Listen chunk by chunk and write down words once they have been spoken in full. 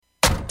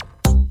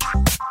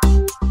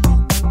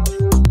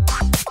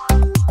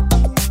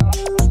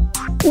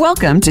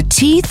Welcome to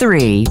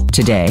T3,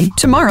 Today,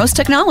 Tomorrow's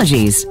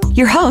Technologies.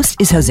 Your host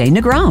is Jose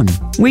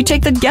Negron. We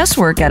take the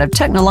guesswork out of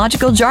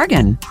technological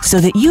jargon so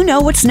that you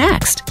know what's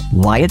next,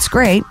 why it's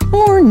great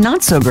or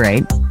not so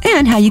great,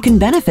 and how you can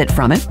benefit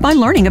from it by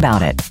learning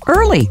about it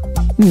early.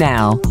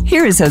 Now,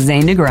 here is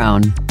Jose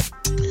Negron.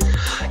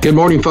 Good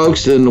morning,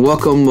 folks, and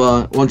welcome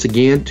once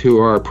again to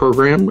our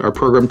program. Our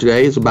program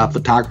today is about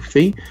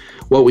photography,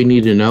 what we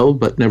need to know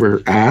but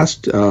never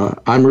asked.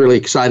 I'm really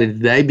excited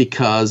today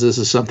because this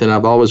is something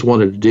I've always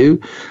wanted to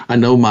do. I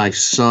know my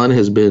son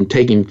has been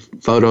taking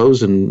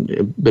photos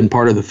and been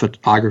part of the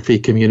photography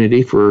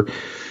community for,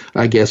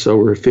 I guess,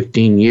 over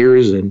 15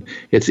 years, and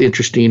it's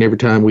interesting. Every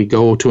time we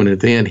go to an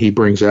event, he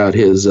brings out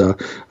his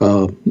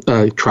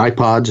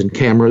tripods and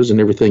cameras and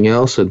everything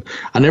else, and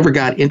I never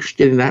got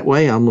interested in that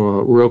way. I'm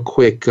a real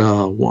quick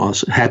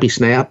happy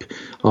snap,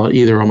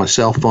 either on my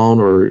cell phone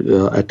or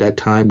at that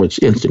time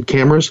with instant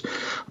cameras.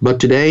 But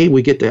today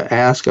we get to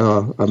ask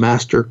a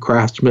master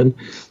craftsman,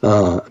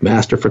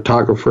 master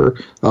photographer,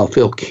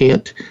 Phil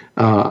Kent.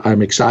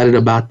 I'm excited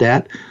about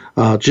that.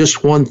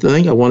 Just one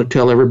thing I want to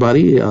tell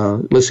everybody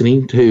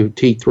listening to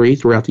T3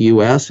 throughout the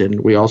U.S.,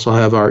 and we also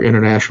have our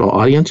international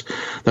audience.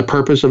 The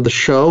purpose of the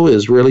show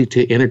is really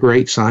to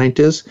integrate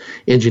scientists,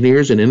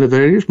 engineers, and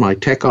innovators, my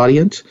tech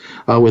audience,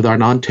 with our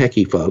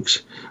non-techie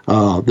folks.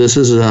 This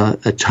is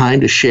a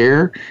time to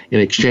share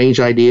and exchange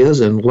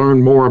ideas and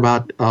learn more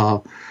about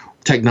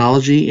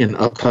technology and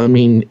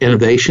upcoming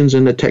innovations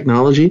in the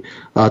technology.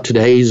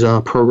 Today's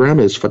program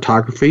is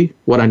photography,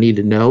 what I need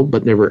to know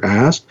but never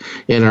asked.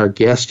 And our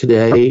guest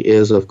today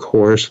is, of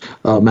course,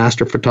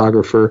 master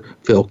photographer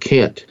Phil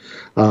Kent.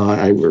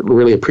 I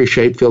really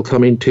appreciate Phil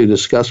coming to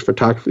discuss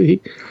photography,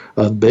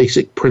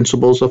 basic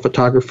principles of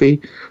photography,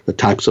 the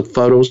types of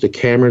photos, the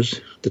cameras,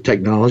 the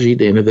technology,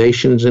 the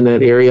innovations in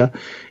that area,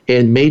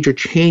 and major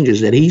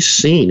changes that he's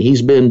seen.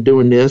 He's been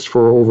doing this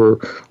for over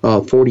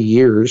 40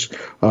 years,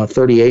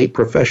 38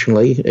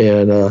 professionally,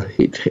 and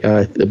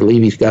I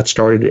believe he's got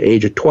started at the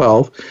age of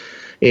 12.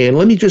 And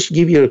let me just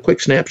give you a quick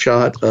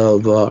snapshot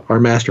of our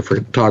master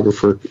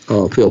photographer,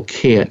 Phil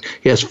Kent.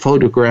 He has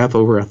photographed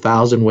over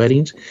 1,000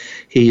 weddings.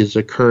 He is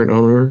the current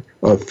owner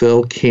of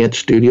Phil Kent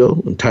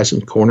Studio in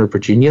Tyson Corner,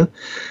 Virginia.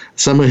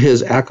 Some of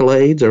his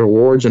accolades or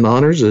awards and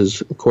honors is,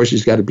 of course,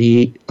 he's got a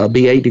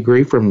BA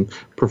degree from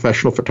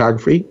Professional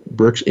Photography,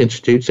 Brooks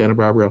Institute, Santa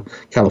Barbara,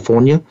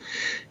 California.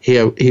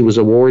 He was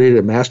awarded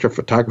a Master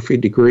Photography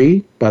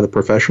degree by the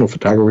Professional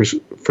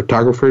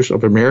Photographers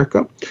of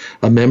America,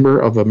 a member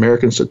of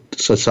American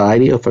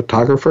Society of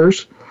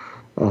Photographers,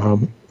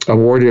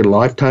 awarded a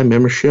lifetime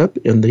membership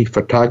in the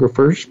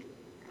Photographers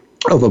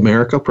of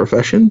America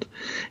profession,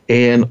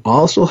 and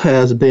also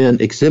has been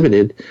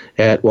exhibited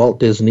at Walt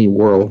Disney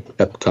World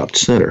Epcot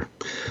Center.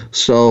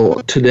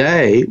 So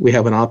today we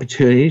have an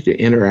opportunity to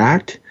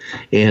interact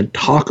and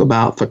talk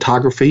about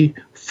photography,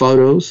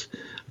 photos,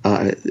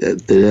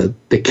 the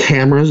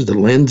cameras, the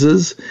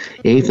lenses,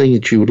 anything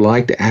that you would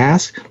like to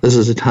ask. This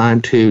is a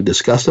time to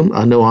discuss them.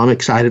 I know I'm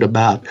excited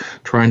about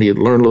trying to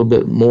learn a little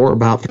bit more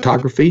about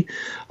photography.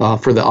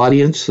 For the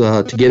audience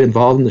to get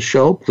involved in the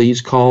show,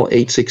 please call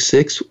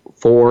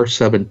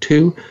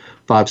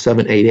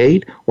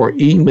 866-472-5788 or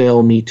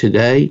email me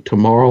today,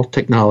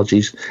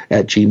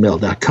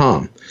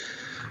 tomorrowtechnologies@gmail.com.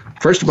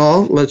 First of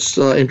all, let's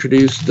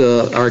introduce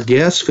our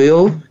guest,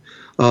 Phil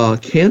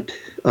Kent,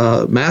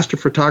 master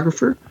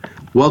photographer.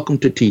 Welcome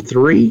to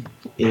T3,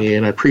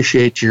 and I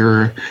appreciate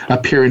your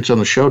appearance on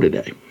the show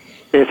today.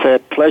 It's a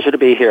pleasure to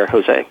be here,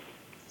 Jose.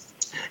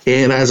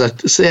 And as I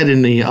said to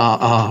the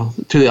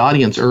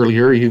audience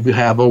earlier, you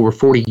have over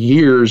 40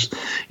 years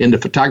in the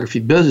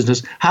photography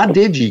business. How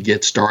did you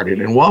get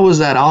started, and what was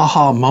that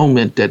aha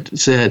moment that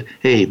said,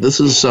 hey, this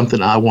is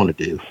something I want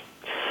to do?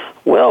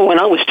 Well, when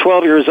I was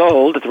 12 years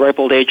old, at the ripe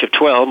old age of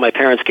 12, my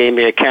parents gave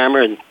me a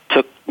camera and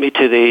took me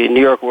to the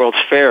New York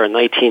World's Fair in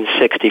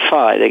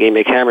 1965. They gave me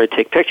a camera to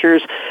take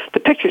pictures.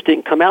 The pictures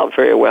didn't come out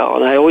very well,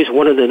 and I always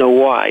wanted to know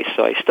why.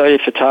 So I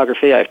studied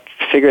photography. I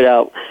figured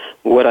out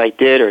what I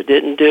did or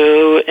didn't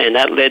do, and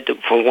that led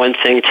from one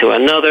thing to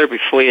another.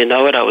 Before you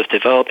know it, I was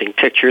developing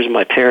pictures in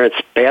my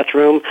parents'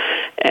 bathroom,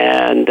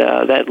 and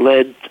that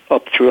led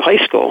up through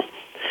high school.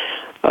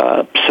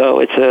 So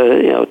it's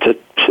a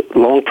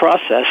long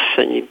process,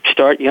 and you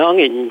start young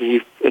and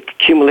you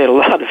accumulate a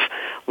lot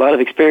of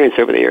experience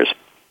over the years.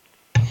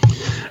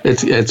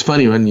 It's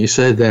funny when you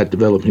said that,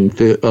 developing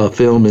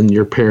film in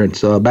your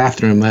parents'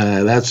 bathroom.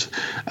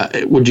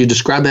 Would you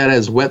describe that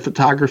as wet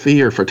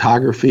photography or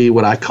photography,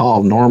 what I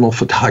call normal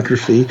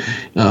photography,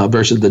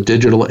 versus the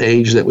digital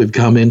age that we've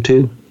come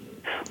into?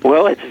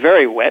 Well, it's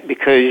very wet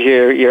because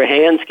your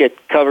hands get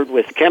covered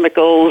with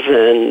chemicals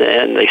and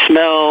they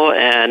smell,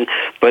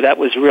 but that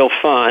was real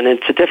fun. And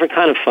it's a different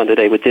kind of fun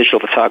today with digital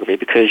photography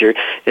because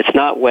it's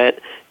not wet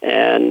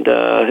and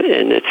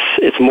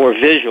it's more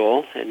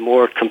visual and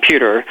more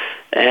computer,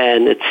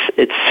 and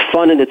it's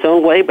fun in its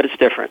own way, but it's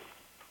different.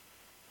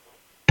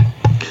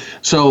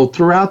 So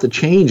throughout the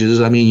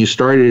changes, I mean, you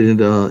started,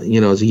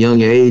 as a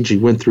young age. You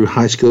went through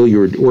high school. You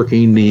were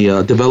working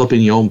developing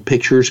your own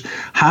pictures.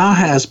 How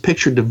has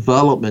picture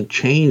development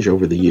changed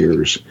over the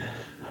years?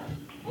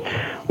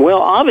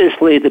 Well,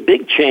 obviously, the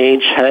big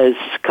change has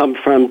come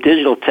from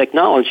digital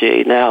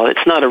technology. Now,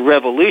 it's not a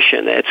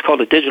revolution. It's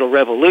called a digital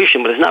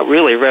revolution, but it's not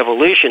really a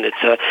revolution.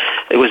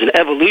 It was an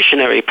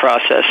evolutionary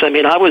process. I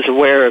mean, I was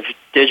aware of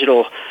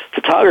digital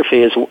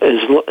photography as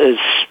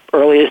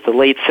early as the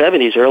late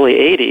 70s, early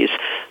 80s,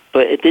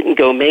 but it didn't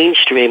go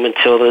mainstream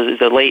until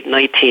the late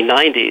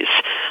 1990s.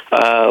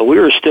 We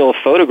were still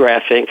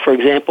photographing, for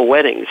example,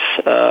 weddings.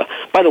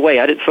 By the way,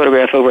 I didn't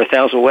photograph over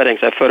 1,000 weddings.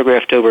 I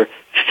photographed over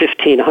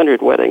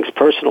 1,500 weddings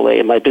personally,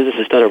 and my business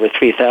has done over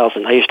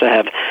 3,000. I used to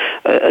have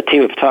a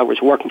team of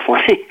photographers working for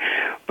me,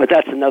 but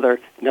that's another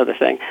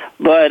thing.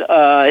 But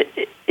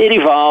it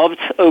evolved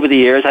over the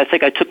years. I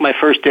think I took my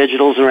first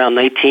digitals around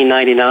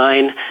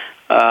 1999.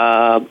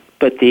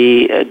 But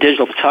the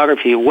digital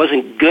photography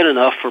wasn't good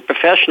enough for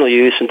professional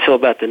use until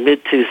about the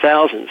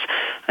mid-2000s.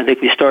 I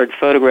think we started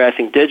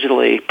photographing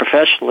digitally,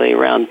 professionally,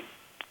 around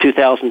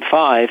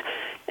 2005,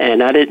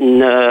 and I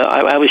didn't.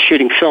 I was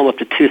shooting film up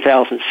to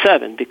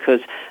 2007 because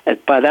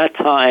by that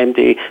time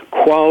the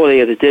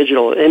quality of the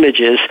digital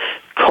images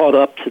caught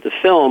up to the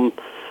film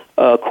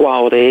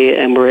quality,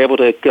 and we're able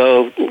to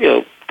go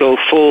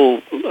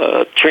full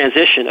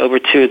transition over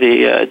to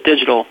the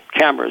digital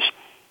cameras.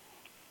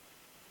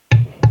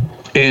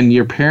 And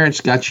your parents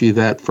got you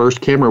that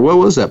first camera. What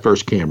was that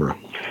first camera?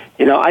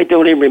 I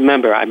don't even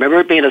remember. I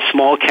remember it being a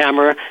small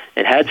camera.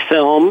 It had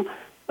film.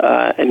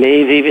 It may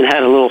have even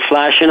had a little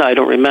flash in it. I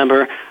don't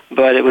remember.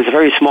 But it was a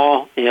very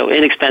small,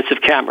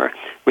 inexpensive camera,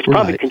 which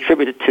probably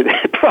contributed to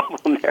the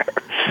problem there.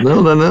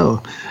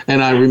 No.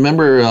 And I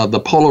remember the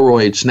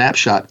Polaroid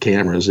snapshot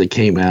cameras that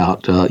came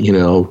out,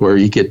 where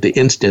you get the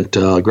instant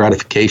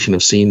gratification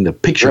of seeing the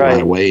picture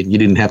right away, and you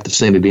didn't have to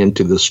send it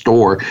into the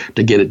store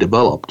to get it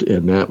developed.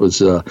 And that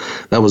was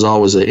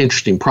always an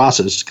interesting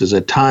process because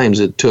at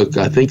times it took,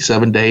 I think,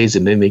 7 days,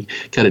 and then they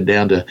cut it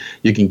down to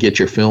you can get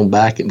your film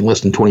back in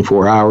less than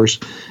 24 hours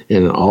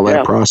and all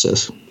that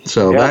process.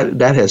 So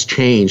that has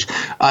changed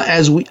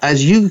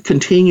as you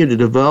continue to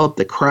develop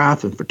the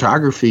craft and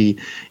photography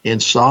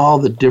and saw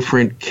the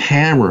different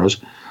cameras.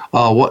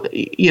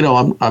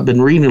 I've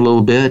been reading a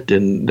little bit,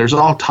 and there's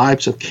all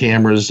types of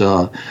cameras.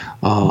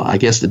 I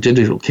guess the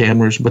digital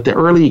cameras, but the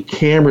early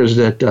cameras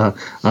that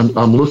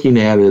I'm looking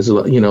at is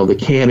the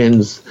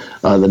Canons,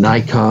 the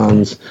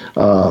Nikons.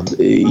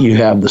 You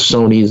have the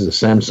Sonys, the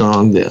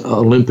Samsung, the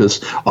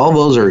Olympus. All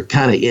those are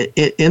kind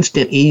of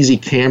instant, easy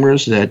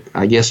cameras that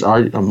I guess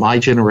my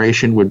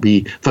generation would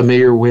be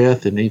familiar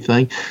with and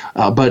anything.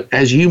 But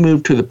as you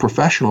move to the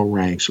professional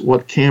ranks,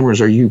 what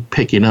cameras are you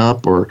picking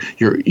up, or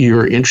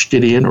you're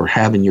interested in, or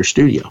have in your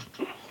studio?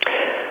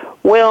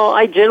 Well,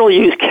 I generally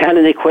use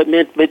Canon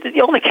equipment, but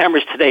all the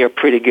cameras today are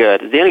pretty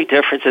good. The only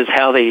difference is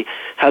how the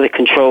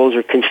controls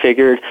are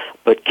configured.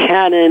 But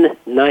Canon,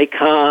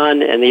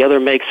 Nikon, and the other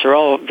makes are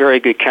all very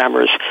good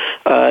cameras.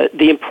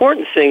 The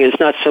important thing is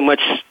not so much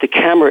the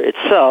camera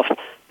itself,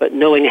 but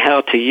knowing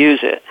how to use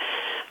it.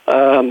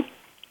 A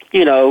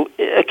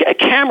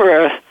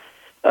camera,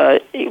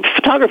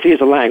 photography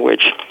is a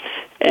language.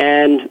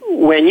 And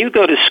when you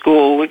go to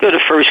school, we go to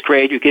first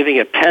grade, you're giving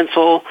a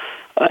pencil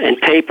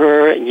and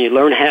paper, and you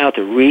learn how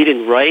to read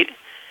and write.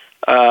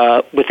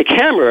 With the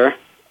camera,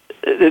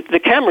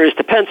 the camera is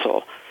the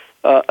pencil.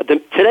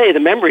 Today, the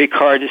memory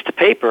card is the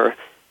paper,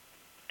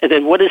 and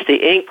then what is the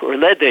ink or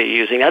lead they're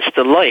using? That's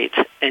the light.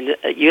 And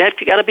you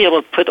got to be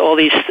able to put all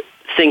these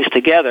things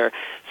together.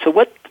 So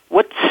what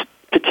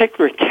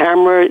particular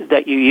camera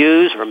that you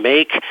use or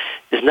make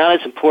is not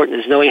as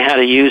important as knowing how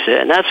to use it.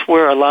 And that's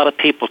where a lot of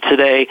people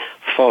today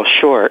fall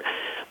short.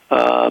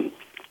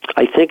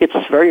 I think it's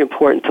very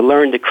important to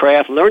learn the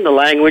craft, learn the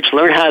language,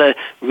 learn how to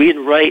read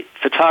and write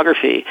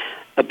photography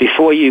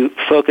before you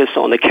focus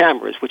on the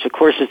cameras, which of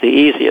course is the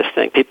easiest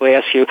thing. People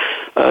ask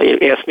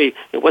me,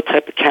 what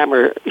type of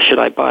camera should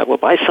I buy? Well,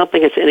 buy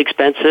something that's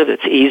inexpensive,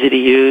 it's easy to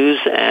use,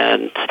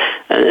 and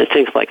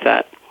things like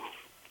that.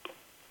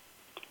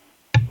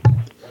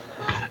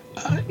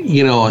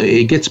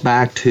 It gets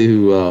back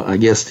to, I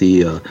guess,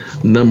 the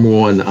number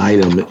one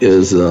item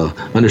is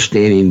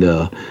understanding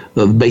the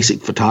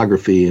basic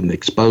photography and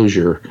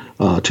exposure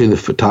to the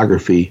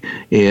photography.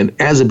 And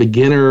as a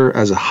beginner,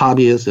 as a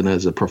hobbyist, and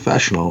as a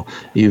professional,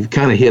 you've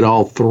kind of hit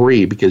all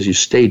three because you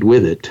stayed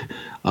with it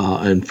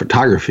in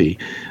photography.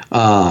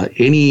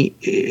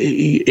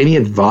 Any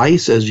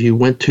advice as you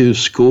went to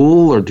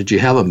school, or did you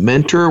have a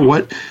mentor?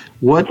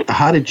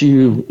 How did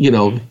you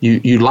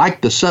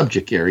liked the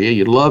subject area,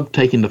 you loved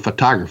taking the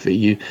photography,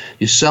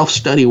 you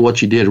self-study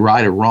what you did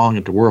right or wrong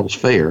at the World's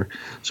Fair.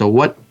 So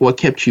what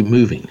kept you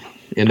moving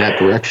in that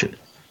direction?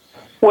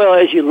 Well,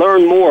 as you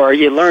learn more,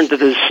 you learn that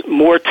there's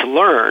more to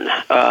learn.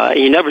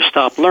 You never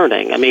stop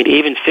learning. I mean,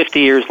 even 50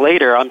 years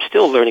later, I'm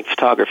still learning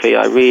photography.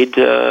 I read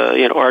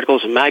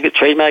articles in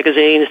trade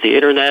magazines, the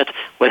internet,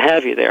 what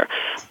have you there.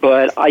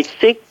 But I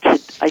think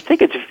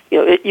it's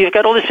you've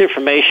got all this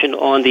information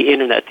on the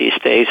internet these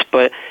days,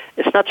 but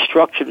it's not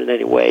structured in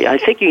any way. I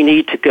think you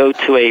need to go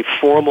to a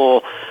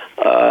formal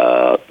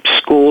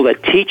school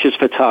that teaches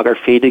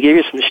photography to give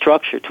you some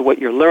structure to what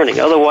you're learning.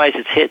 Otherwise,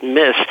 it's hit and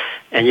miss,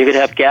 and you're going to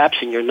have gaps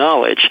in your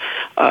knowledge.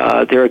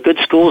 There are good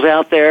schools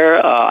out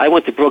there. I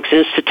went to Brooks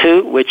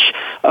Institute, which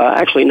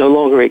actually no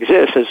longer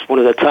exists as one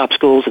of the top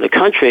schools in the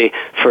country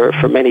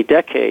for many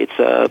decades.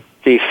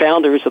 The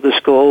founders of the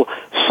school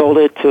sold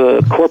it to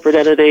a corporate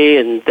entity,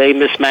 and they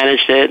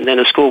mismanaged it, and then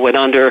the school went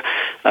under.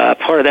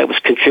 Part of that was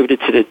contributed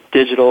to the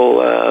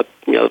digital,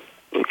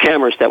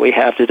 cameras that we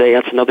have today.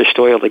 That's another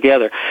story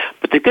altogether.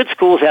 But the good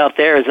schools out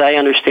there, as I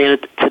understand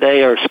it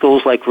today, are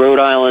schools like Rhode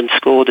Island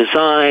School of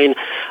Design,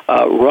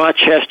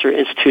 Rochester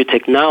Institute of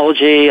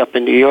Technology up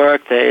in New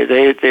York. They're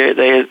at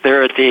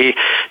the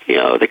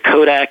the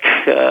Kodak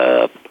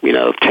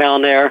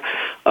town there.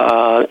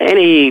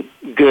 Any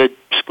good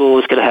school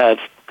is going to have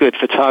good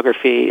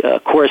photography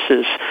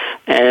courses,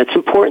 and it's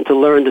important to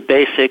learn the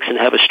basics and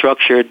have a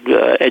structured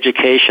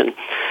education.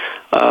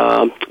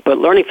 But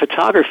learning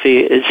photography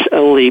is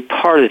only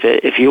part of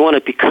it. If you want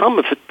to become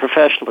a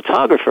professional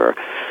photographer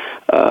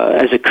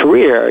as a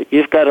career,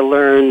 you've got to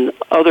learn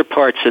other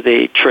parts of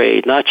the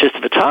trade, not just the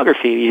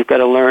photography. You've got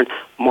to learn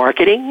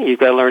marketing. You've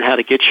got to learn how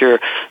to get your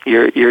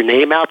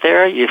name out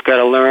there. You've got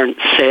to learn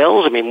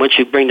sales. I mean, once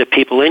you bring the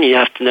people in, you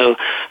have to know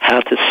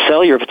how to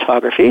sell your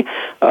photography.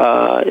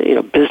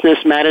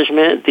 Business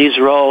management. These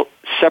are all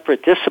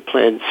separate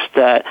disciplines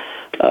that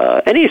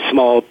any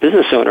small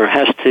business owner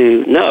has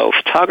to know.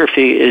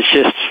 Photography is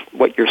just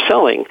what you're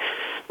selling,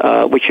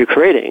 what you're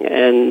creating.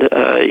 And,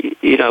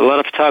 a lot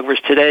of photographers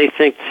today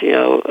think,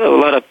 a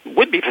lot of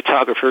would-be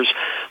photographers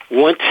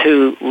want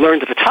to learn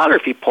the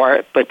photography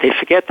part, but they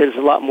forget there's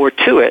a lot more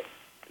to it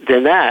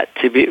than that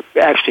to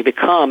actually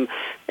become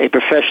a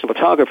professional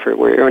photographer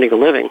where you're earning a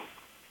living.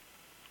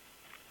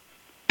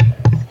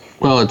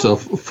 Well, it's a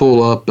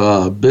full-up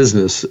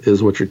business,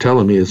 is what you're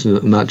telling me. It's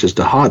not just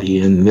a hobby,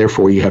 and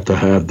therefore you have to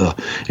have the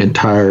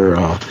entire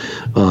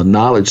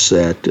knowledge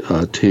set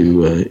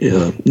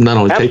to not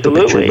only take the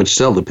picture but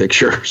sell the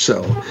picture.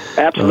 So,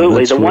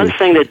 absolutely, the one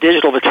thing that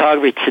digital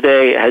photography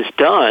today has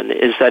done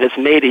is that it's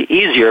made it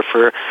easier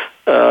for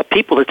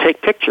people to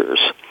take pictures,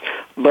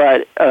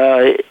 but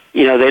they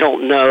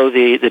don't know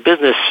the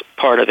business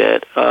part of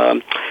it.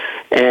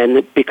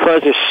 And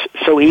because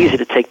it's so easy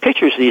to take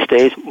pictures these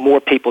days, more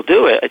people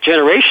do it. A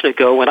generation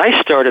ago, when I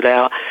started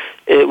out,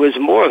 it was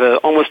more of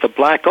almost a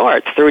black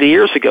art 30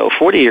 years ago,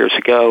 40 years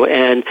ago,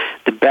 and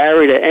the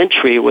barrier to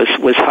entry was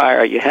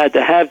higher. You had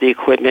to have the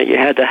equipment, you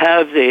had to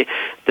have the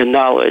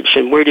knowledge,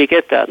 and where do you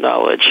get that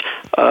knowledge?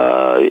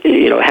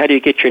 How do you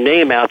get your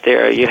name out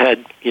there? You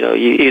had, you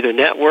either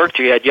networked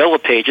or you had yellow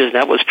pages, and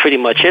that was pretty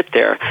much it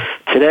there.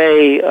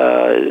 Today,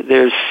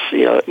 there's,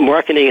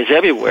 marketing is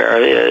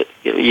everywhere.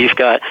 You've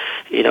got,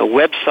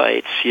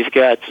 websites, you've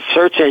got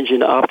search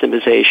engine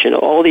optimization,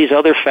 all these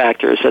other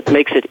factors that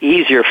makes it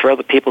easier for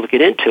other people to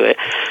get into it.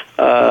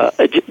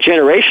 A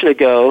generation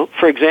ago,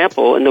 for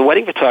example, in the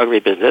wedding photography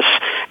business,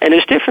 and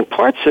there's different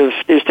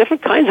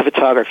kinds of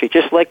photography,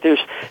 just like there's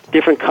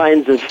different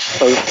kinds of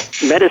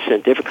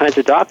medicine, different kinds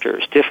of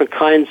doctors, different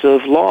kinds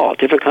of law,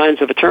 different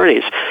kinds of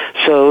attorneys.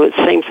 So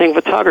same thing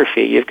with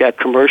photography. You've got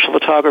commercial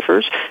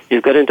photographers,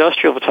 you've got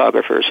industrial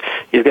photographers,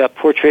 you've got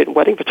portrait and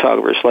wedding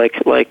photographers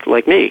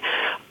like me.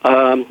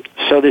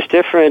 So there's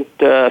different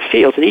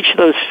fields, and each of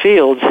those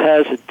fields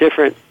has a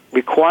different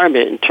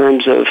requirement in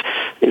terms of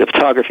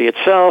photography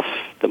itself,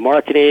 the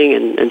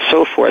marketing, and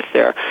so forth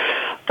there.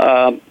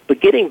 But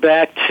getting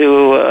back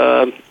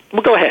to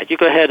well, go ahead. You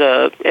go ahead.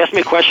 Ask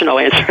me a question. I'll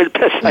answer it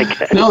best I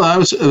can. No,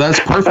 that's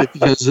perfect,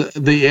 because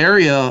the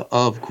area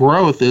of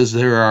growth is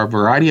there are a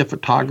variety of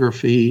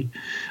photography,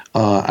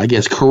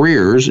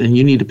 careers, and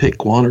you need to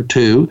pick one or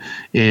two.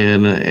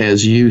 And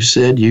as you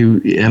said, you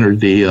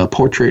entered the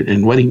portrait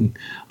and wedding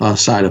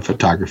side of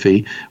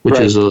photography, which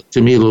is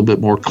to me a little bit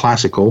more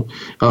classical.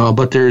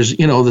 But there's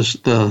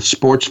the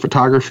sports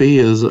photography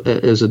is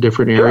a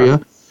different area.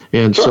 Sure.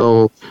 And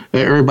so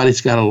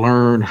everybody's got to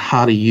learn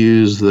how to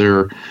use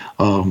their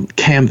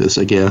canvas,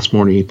 I guess,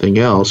 more than anything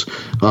else.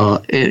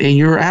 And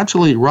you're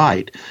absolutely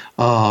right.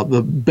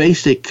 The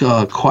basic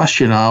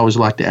question I always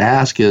like to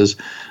ask is,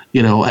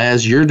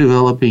 as you're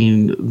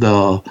developing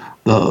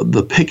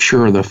the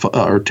picture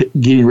or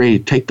getting ready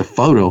to take the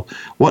photo,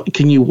 what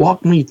can you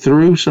walk me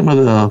through some of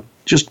the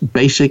just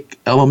basic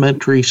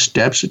elementary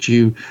steps that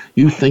you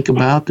think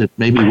about that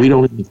maybe we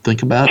don't even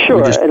think about?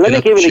 Sure. And let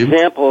me give an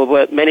example of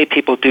what many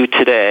people do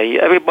today.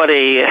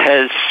 Everybody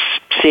has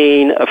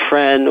seen a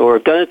friend or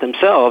have done it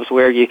themselves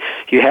where you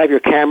have your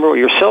camera or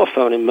your cell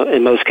phone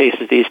in most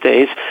cases these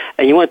days,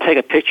 and you want to take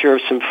a picture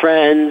of some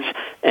friends,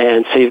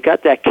 and so you've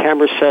got that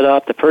camera set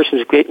up. The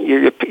person's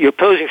you're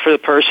posing for the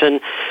person,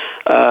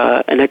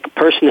 and the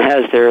person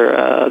has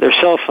their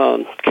cell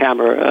phone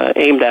camera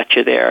aimed at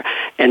you there,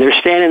 and they're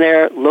standing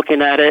there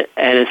looking at it,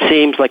 and it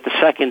seems like the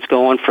seconds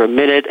go on for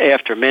minute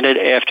after minute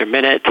after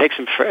minute. It takes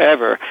them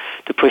forever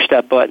to push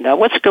that button. Now,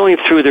 what's going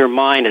through their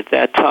mind at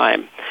that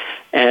time?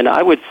 And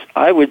I would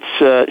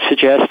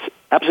suggest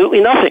absolutely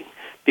nothing,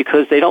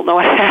 because they don't know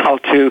how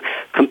to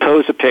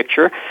compose a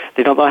picture.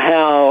 They don't know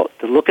how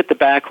to look at the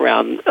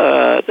background.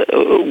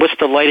 What's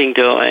the lighting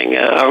doing?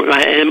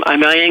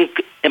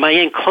 Am I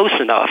in close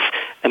enough?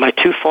 Am I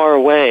too far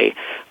away?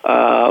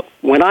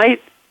 When I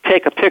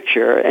take a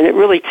picture, and it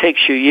really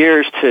takes you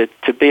years to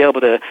be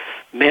able to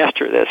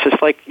master this.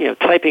 It's like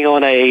typing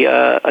on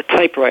a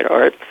typewriter,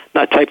 or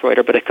not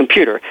typewriter, but a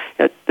computer.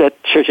 That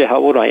shows you how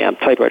old I am.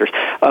 Typewriters,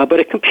 but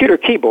a computer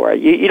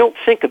keyboard. You don't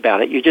think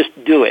about it. You just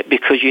do it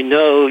because you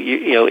know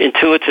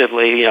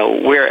intuitively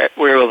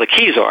where all the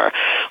keys are.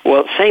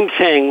 Well, same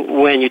thing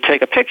when you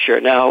take a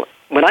picture. Now,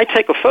 when I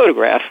take a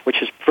photograph,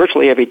 which is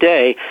virtually every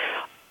day,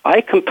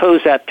 I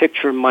compose that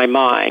picture in my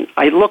mind.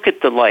 I look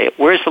at the light.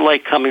 Where's the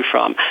light coming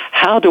from?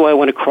 How do I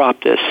want to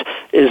crop this?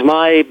 Is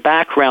my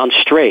background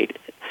straight?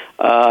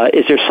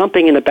 Is there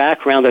something in the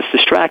background that's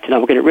distracting? I'm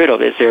going to get rid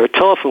of. Is there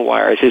telephone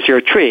wires? Is there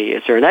a tree?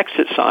 Is there an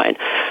exit sign?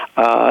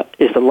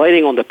 Is the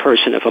lighting on the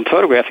person, if I'm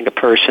photographing a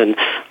person,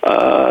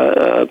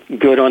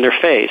 good on their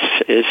face?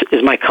 Is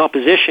my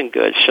composition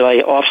good? Should I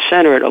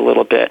off-center it a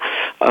little bit?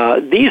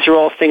 These are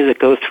all things that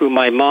go through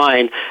my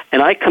mind,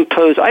 and I've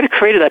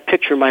created that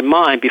picture in my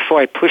mind before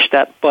I push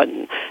that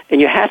button. And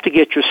you have to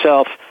get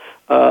yourself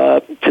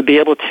to be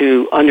able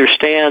to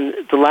understand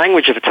the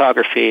language of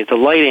photography, the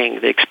lighting,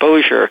 the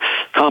exposure,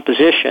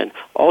 composition,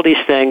 all these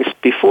things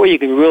before you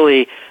can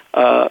really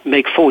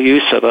make full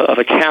use of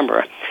a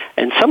camera.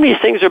 And some of these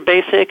things are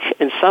basic,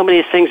 and some of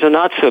these things are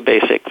not so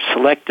basic.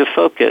 Selective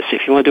focus.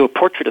 If you want to do a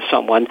portrait of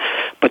someone,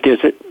 but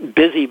there's a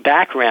busy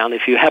background,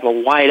 if you have a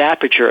wide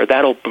aperture,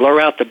 that'll blur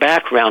out the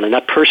background, and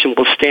that person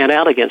will stand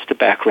out against the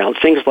background.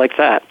 Things like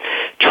that.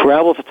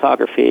 Travel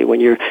photography. When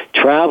you're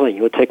traveling,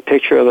 you would take a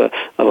picture of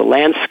a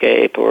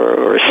landscape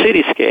or a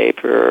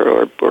cityscape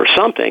or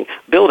something,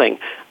 building.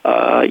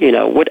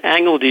 What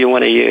angle do you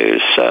want to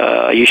use?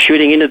 Are you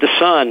shooting into the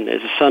sun?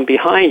 Is the sun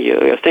behind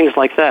you? Things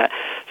like that.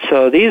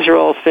 So these are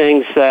all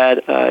things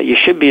that you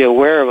should be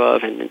aware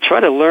of, and try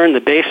to learn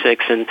the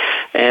basics,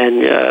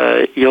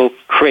 and you'll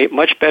create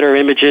much better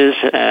images,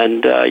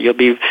 and you'll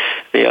be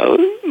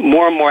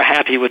more and more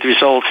happy with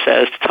results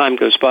as time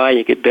goes by.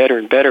 You get better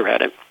and better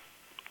at it.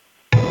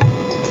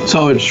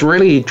 So it's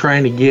really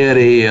trying to get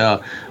a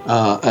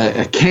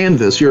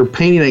canvas. You're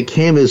painting a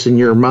canvas in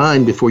your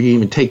mind before you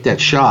even take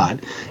that shot.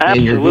 Absolutely.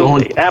 And you're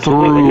going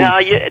through. Now,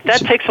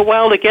 that takes a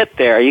while to get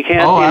there. You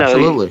can't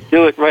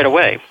do it right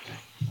away.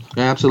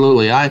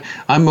 Absolutely.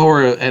 I'm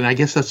more, and I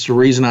guess that's the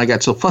reason I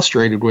got so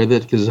frustrated with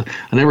it, because I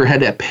never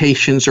had that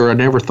patience, or I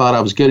never thought I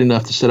was good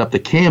enough to set up the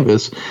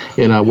canvas,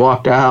 and I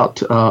walked out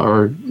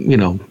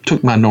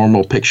took my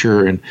normal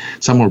picture, and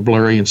some were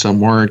blurry and some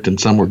weren't, and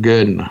some were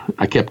good, and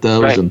I kept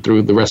those and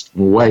threw the rest of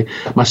them away.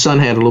 My son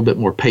had a little bit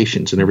more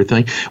patience and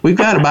everything. We've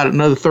got about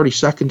another 30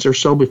 seconds or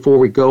so before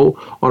we go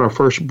on our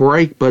first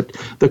break, but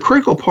the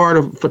critical part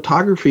of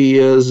photography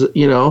is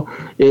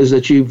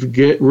that you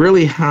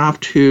really have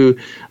to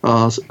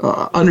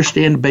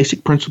understand the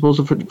basic principles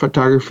of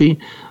photography,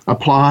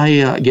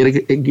 apply, get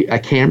a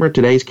camera.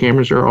 Today's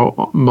cameras are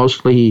all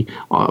mostly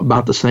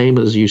about the same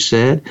as you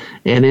said,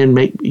 and then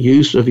make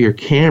use of your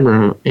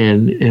camera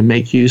and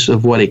make use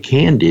of what it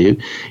can do,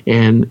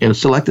 and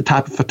select the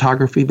type of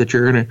photography that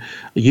you're going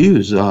to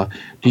use.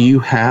 Do you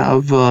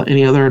have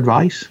any other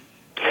advice?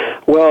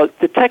 Well,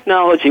 the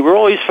technology, we're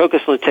always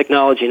focused on the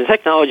technology, and the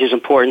technology is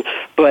important,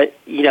 but,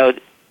 no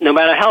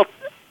matter how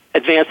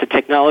advanced the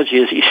technology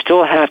is, you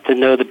still have to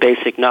know the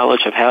basic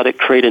knowledge of how to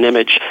create an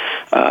image,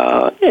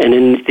 and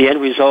in the end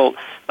result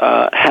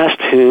has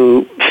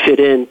to fit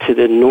into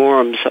the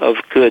norms of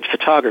good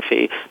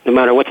photography, no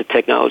matter what the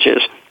technology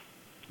is.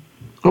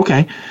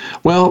 Okay.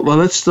 Well,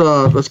 let's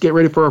get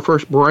ready for our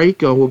first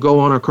break. We'll go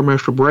on our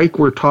commercial break.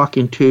 We're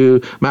talking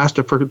to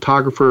master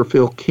photographer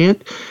Phil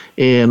Kent,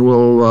 and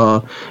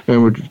we're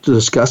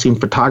discussing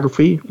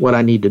photography, what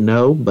I need to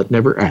know but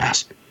never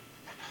ask.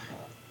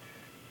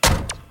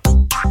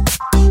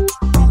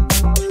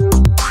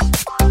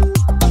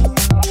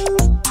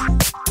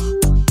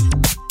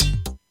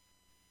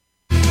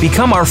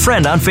 Become our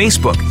friend on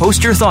Facebook.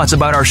 Post your thoughts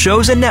about our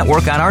shows and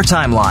network on our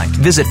timeline.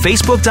 Visit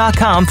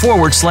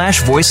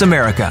Facebook.com/Voice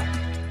America.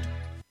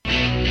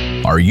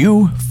 Are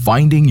you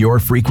finding your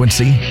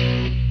frequency?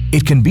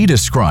 It can be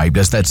described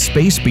as that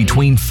space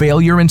between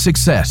failure and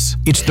success.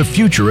 It's the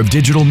future of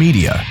digital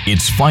media.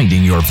 It's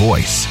finding your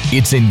voice.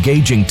 It's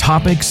engaging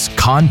topics,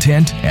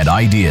 content, and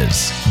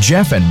ideas.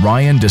 Jeff and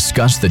Ryan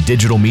discuss the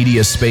digital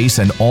media space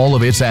and all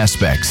of its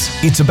aspects.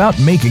 It's about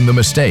making the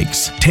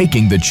mistakes,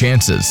 taking the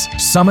chances,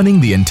 summoning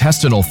the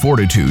intestinal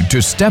fortitude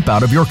to step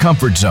out of your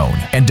comfort zone,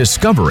 and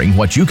discovering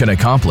what you can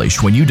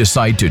accomplish when you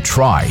decide to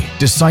try,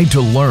 decide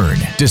to learn,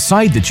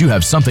 decide that you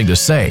have something to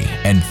say,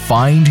 and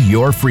find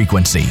your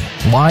frequency.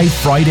 Live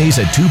Fridays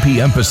at 2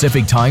 p.m.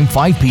 Pacific Time,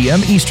 5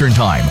 p.m. Eastern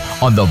Time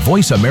on the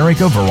Voice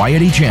America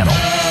Variety Channel.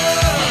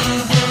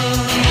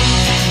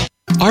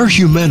 Our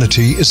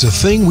humanity is a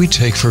thing we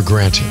take for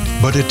granted,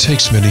 but it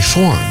takes many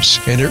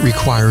forms, and it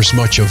requires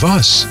much of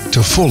us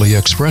to fully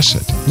express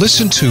it.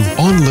 Listen to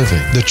On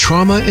Living, the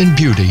Trauma and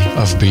Beauty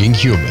of Being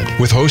Human,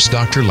 with host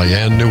Dr.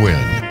 Leanne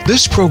Nguyen.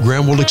 This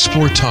program will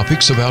explore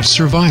topics about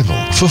survival,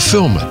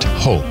 fulfillment,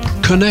 hope,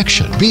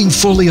 connection, being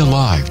fully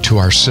alive to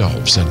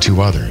ourselves and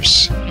to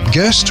others.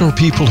 Guests are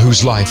people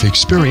whose life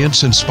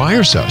experience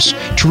inspires us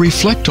to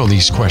reflect on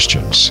these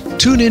questions.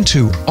 Tune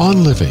into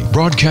On Living,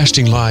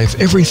 broadcasting live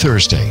every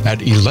Thursday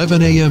at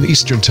 11 a.m.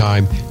 Eastern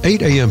Time,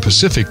 8 a.m.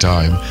 Pacific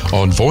Time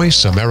on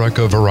Voice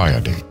America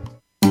Variety.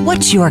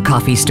 What's your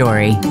coffee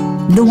story?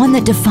 The one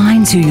that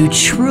defines who you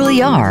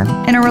truly are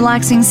in a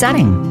relaxing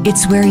setting.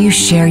 It's where you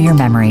share your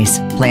memories,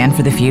 plan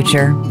for the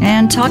future,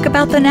 and talk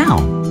about the now.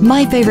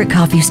 My Favorite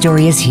Coffee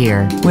Story is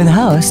here with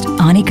host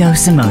Aniko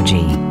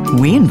Samoji.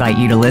 We invite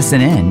you to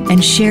listen in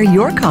and share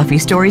your coffee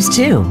stories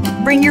too.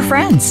 Bring your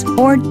friends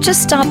or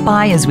just stop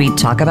by as we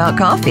talk about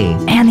coffee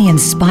and the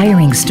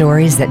inspiring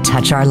stories that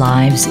touch our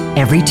lives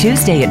every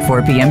Tuesday at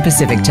 4 p.m.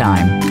 Pacific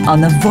Time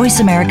on the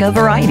Voice America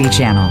Variety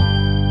Channel.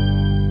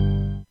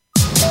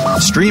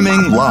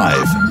 Streaming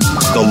live,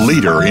 the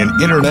leader in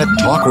Internet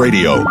Talk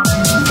Radio,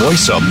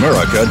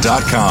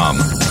 voiceamerica.com.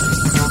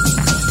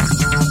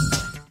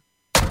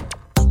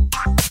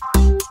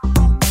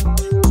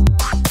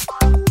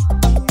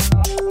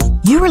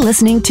 You are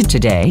listening to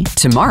Today,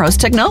 Tomorrow's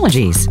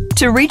Technologies.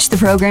 To reach the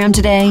program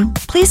today,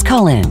 please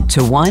call in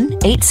to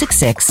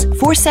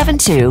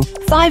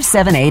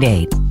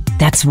 1-866-472-5788.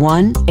 That's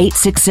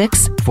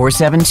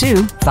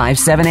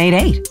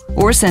 1-866-472-5788.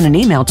 Or send an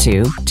email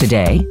to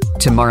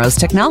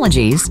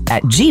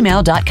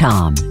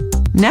todaytomorrowstechnologies@gmail.com.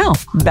 Now,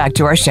 back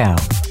to our show.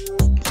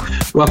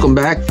 Welcome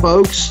back,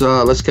 folks.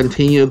 Let's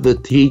continue the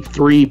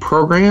T3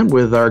 program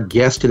with our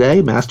guest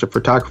today, master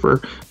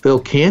photographer Phil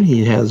Kent.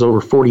 He has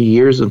over 40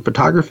 years in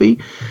photography,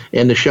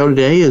 and the show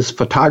today is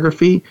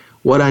Photography,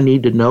 What I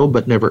Need to Know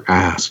But Never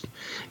Asked.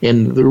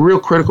 And the real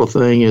critical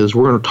thing is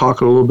we're going to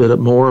talk a little bit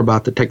more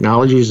about the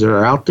technologies that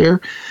are out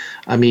there.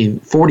 I mean,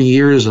 40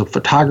 years of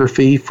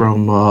photography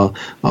from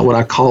what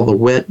I call the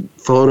wet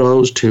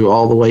photos to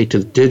all the way to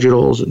the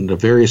digitals and the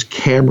various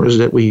cameras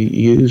that we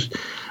use.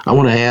 I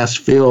want to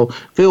ask Phil.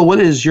 Phil, what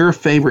is your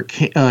favorite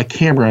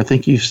camera? I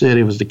think you said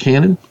it was the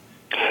Canon.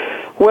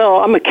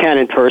 Well, I'm a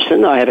Canon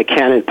person. I have a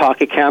Canon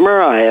pocket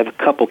camera. I have a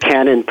couple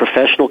Canon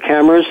professional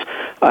cameras.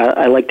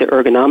 I like the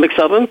ergonomics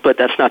of them, but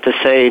that's not to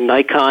say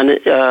Nikon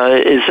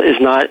is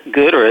not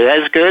good or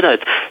as good.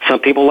 Some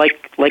people like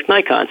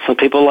Nikon. Some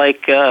people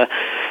like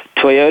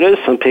Toyotas.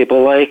 Some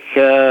people like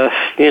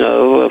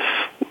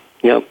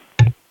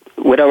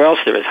whatever else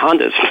there is,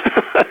 Hondas.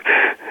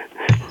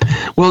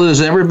 Well,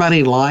 does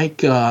everybody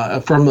like,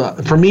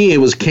 for me, it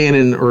was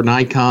Canon or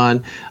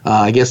Nikon.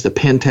 I guess the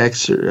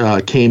Pentax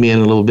came in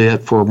a little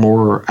bit for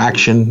more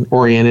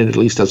action-oriented. At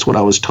least that's what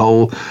I was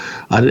told.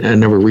 I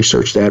never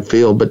researched that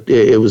field, but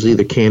it was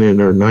either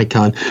Canon or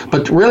Nikon.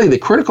 But really, the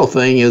critical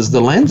thing is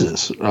the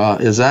lenses.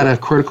 Is that a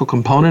critical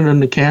component in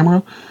the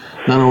camera?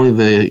 Not only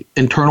the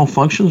internal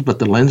functions, but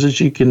the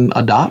lenses you can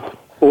adopt?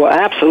 Well,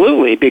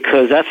 absolutely,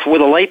 because that's where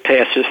the light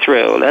passes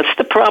through. That's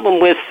the problem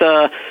with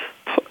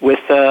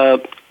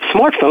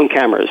smartphone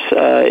cameras.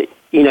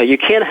 You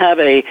can't have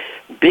a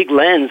big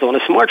lens on a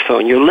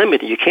smartphone. You're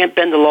limited. You can't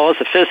bend the laws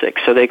of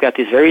physics. So they've got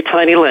these very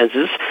tiny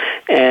lenses,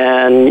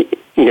 and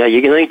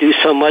you can only do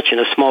so much in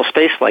a small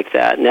space like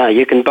that. Now,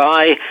 you can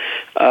buy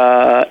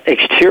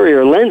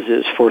exterior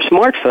lenses for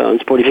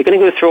smartphones, but if you're going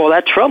to go through all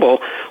that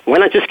trouble, why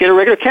not just get a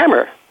regular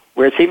camera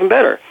where it's even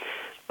better?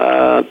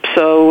 A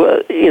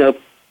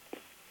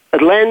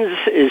lens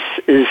is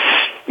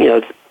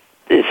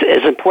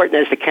as important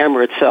as the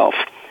camera itself.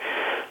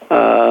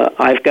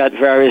 I've got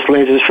various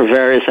lenses for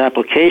various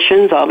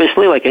applications,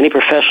 obviously, like any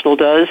professional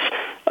does.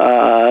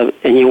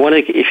 And you want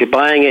to, if you're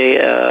buying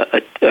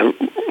a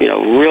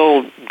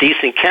real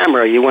decent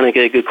camera, you want to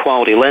get a good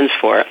quality lens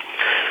for it.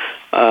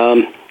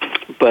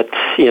 But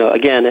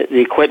again,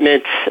 the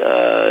equipment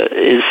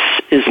is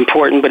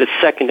important, but it's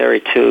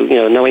secondary to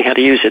knowing how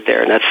to use it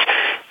there, and that's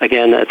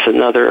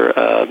another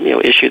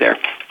issue there.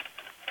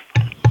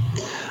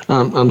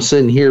 I'm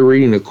sitting here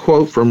reading a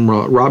quote from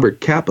Robert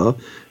Capa,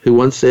 who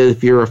once said,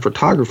 if you're a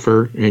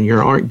photographer and you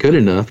aren't good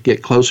enough,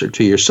 get closer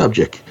to your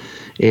subject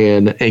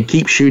and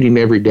keep shooting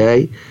every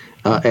day.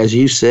 As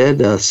you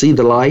said, see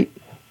the light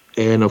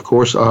and of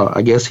course,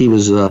 I guess he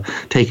was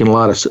taking a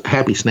lot of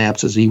happy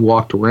snaps as he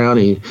walked around.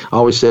 He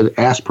always said,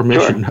 ask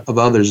permission of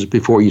others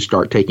before you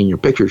start taking your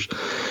pictures.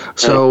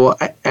 So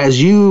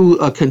as you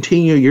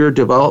continue your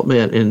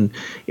development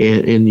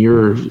in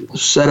your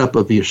setup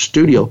of your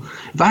studio,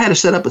 if I had to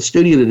set up a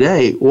studio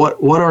today,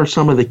 what are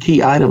some of the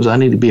key items I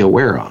need to be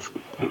aware of?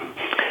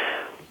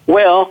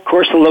 Well, of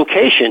course, the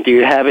location. Do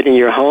you have it in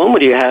your home, or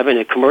do you have it in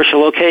a commercial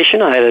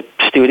location? I had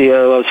a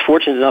studio. I was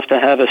fortunate enough to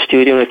have a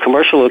studio in a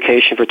commercial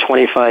location for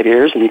 25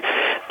 years, and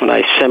when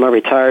I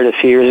semi-retired a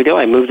few years ago,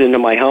 I moved into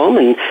my home,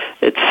 and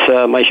it's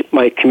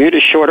my commute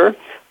is shorter,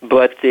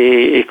 but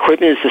the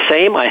equipment is the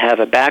same. I have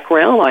a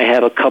background. I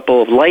have a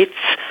couple of lights.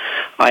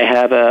 I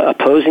have a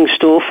posing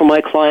stool for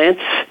my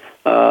clients.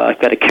 I've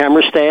got a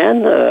camera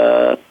stand,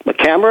 a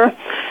camera,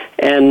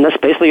 and that's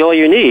basically all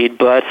you need.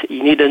 But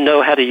you need to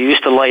know how to use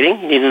the lighting.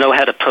 You need to know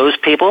how to pose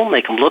people,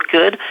 make them look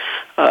good,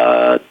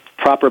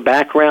 proper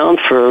background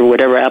for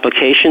whatever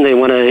application they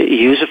want to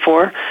use it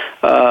for.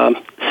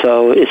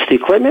 So it's the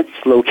equipment,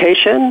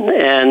 location,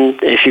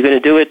 and if you're going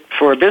to do it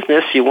for a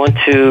business, you want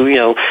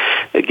to,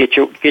 get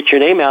your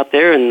name out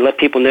there and let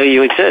people know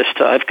you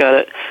exist.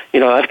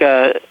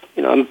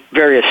 I'm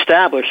very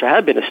established. I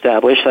have been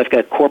established. I've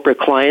got corporate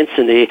clients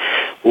in the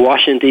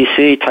Washington,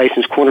 D.C.,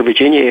 Tysons Corner,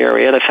 Virginia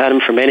area. I've had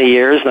them for many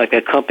years, and I've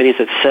got companies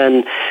that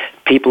send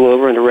people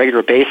over on a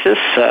regular basis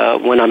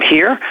when I'm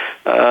here.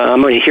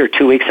 I'm only here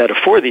 2 weeks out of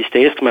 4 these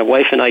days because my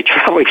wife and I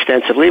travel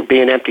extensively,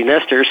 being empty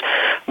nesters.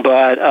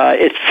 But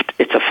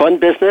it's a fun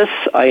business.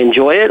 I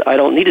enjoy it. I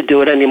don't need to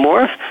do it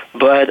anymore,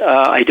 but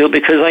I do it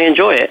because I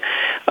enjoy it.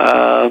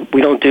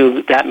 We don't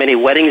do that many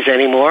weddings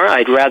anymore.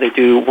 I'd rather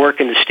do work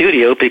in the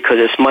studio because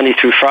it's Monday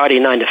through Friday,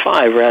 9 to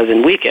 5, rather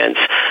than weekends.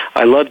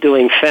 I love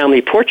doing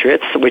family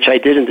portraits, which I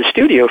did in the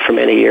studio for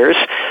many years.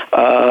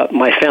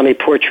 My family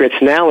portraits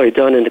now are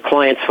done in the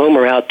client's home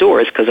or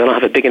outdoors because I don't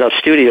have a big enough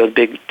studio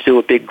to do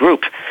a big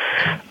group.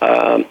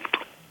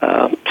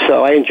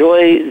 So I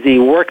enjoy the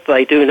work that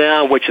I do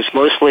now, which is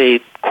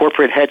mostly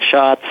corporate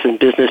headshots and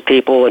business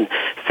people and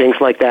things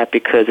like that,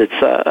 because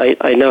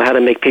I know how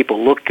to make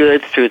people look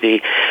good through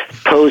the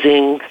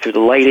posing, through the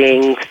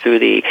lighting, through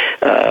the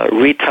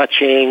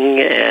retouching,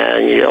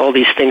 and all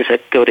these things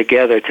that go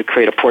together to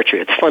create a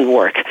portrait. It's fun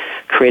work,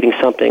 creating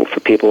something for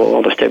people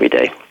almost every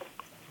day.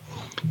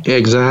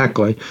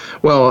 Exactly.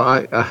 Well,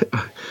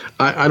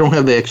 I don't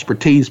have the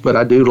expertise, but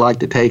I do like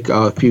to take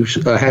a few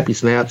happy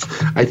snaps.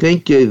 I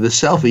think the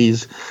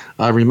selfies,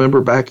 I remember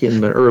back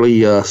in the early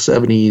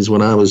 70s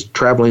when I was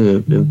traveling,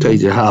 and tell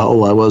you how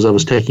old I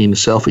was taking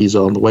selfies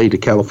on the way to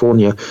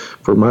California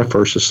for my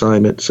first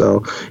assignment.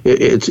 So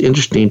it's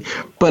interesting.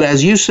 But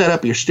as you set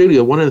up your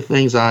studio, one of the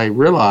things I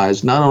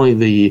realized, not only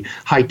the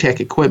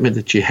high-tech equipment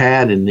that you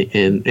had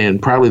and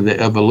probably the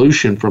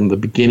evolution from the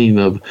beginning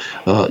of,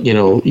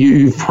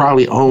 you've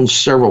probably owned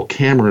several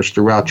cameras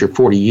throughout your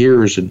 40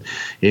 years, and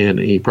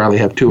you probably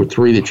have 2 or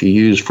 3 that you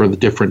use for the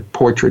different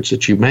portraits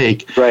that you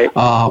make. Right.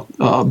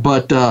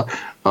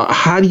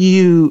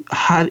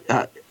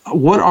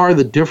 What are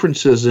the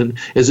differences? And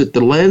is it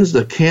the lens,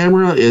 the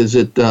camera? Is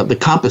it the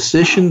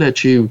composition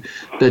that you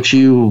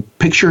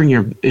picture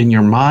in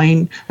your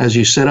mind as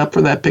you set up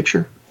for that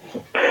picture?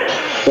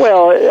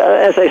 Well,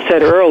 as I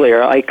said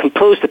earlier, I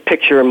compose the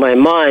picture in my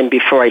mind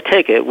before I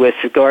take it with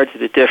regard to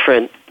the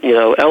different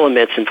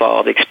elements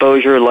involved,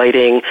 exposure,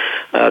 lighting,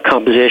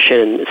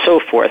 composition, and so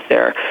forth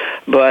there.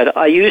 But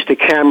I use the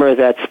camera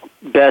that's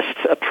best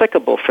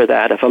applicable for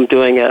that. If I'm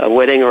doing a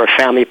wedding or a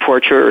family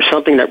portrait or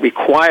something that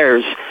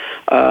requires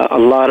a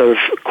lot of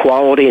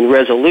quality and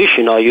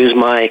resolution, I'll use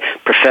my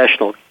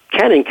professional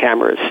Canon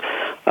cameras.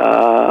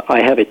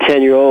 I have a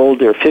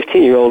 10-year-old or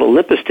 15-year-old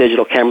Olympus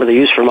digital camera that I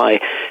use for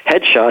my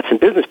headshots and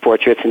business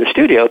portraits in the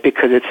studio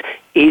because it's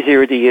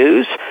easier to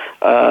use.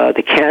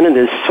 The Canon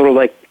is sort of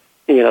like,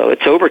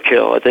 it's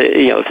overkill.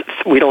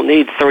 We don't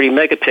need 30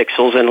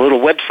 megapixels in a little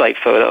website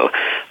photo.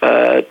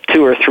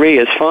 2 or 3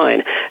 is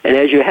fine. And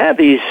as you have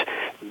these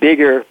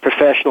bigger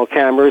professional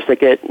cameras that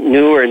get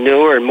newer and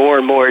newer and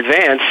more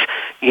advanced,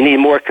 you need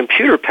more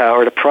computer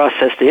power to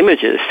process the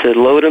images, to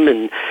load them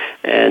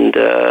and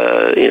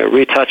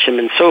retouch them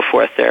and so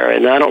forth there.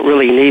 And I don't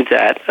really need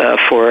that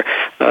for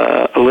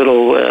a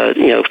little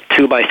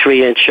 2 by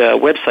 3 inch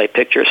website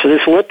picture. So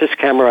this Olympus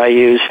camera I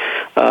use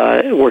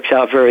works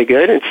out very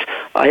good.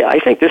 I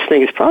think this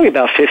thing is probably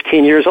about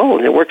 15 years old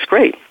and it works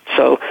great.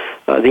 So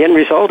the end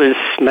result is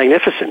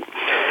magnificent.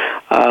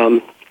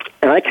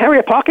 And I carry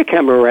a pocket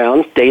camera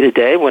around day to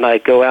day when I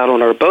go out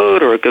on our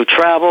boat or go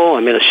travel.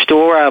 I'm in a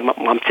store.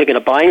 I'm thinking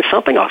of buying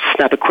something. I'll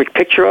snap a quick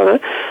picture of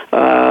it.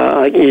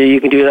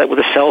 You can do that with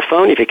a cell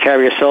phone if you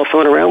carry a cell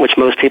phone around, which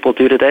most people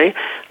do today.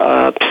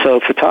 So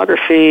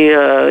photography,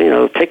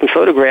 taking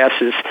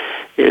photographs is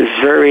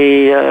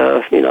very,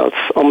 it's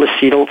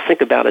almost you don't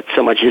think about it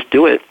so much. Just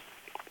do it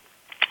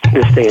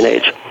this day and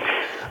age.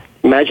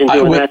 Imagine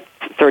doing that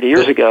 30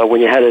 years ago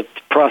when you had to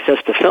process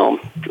the film.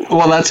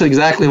 Well, that's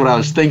exactly what I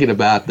was thinking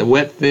about. The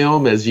wet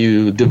film, as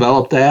you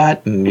develop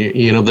that, and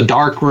the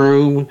dark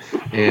room,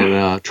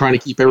 and trying to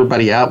keep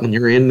everybody out when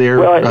you're in there.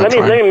 Well, let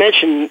me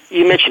mention.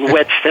 You mentioned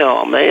wet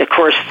film. Of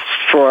course,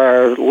 for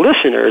our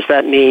listeners,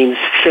 that means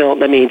film.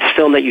 That means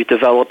film that you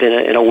develop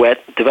in a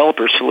wet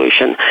developer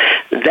solution.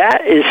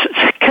 That is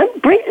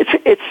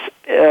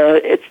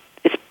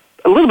it's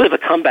a little bit of a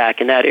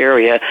comeback in that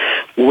area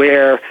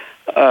where.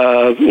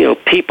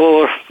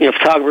 People,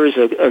 photographers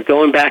are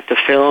going back to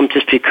film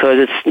just because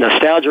it's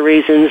nostalgia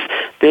reasons.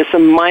 There's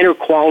some minor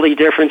quality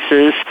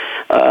differences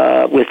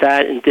with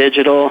that in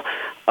digital.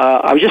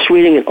 I was just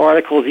reading an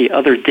article the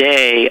other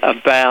day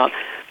about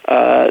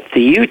the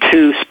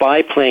U-2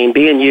 spy plane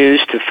being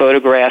used to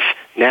photograph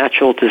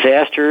natural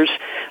disasters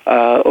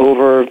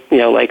over,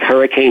 like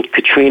Hurricane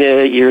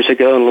Katrina years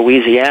ago in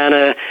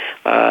Louisiana.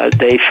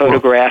 They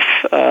photographed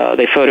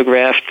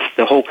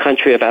the whole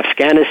country of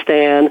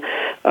Afghanistan,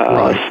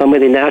 some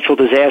of the natural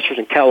disasters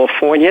in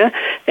California,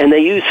 and they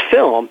use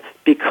film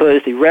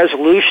because the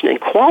resolution and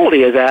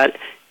quality of that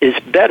is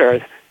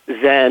better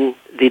than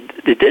the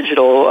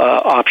digital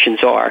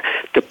options are.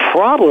 The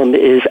problem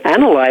is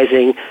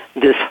analyzing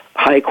this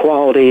high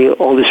quality,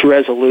 all this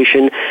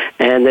resolution,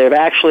 and they've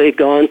actually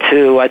gone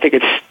to, I think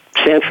it's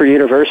Stanford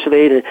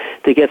University,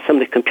 to get some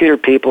of the computer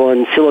people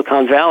in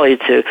Silicon Valley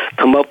to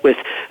come up with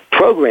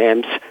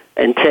programs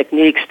and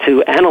techniques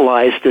to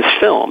analyze this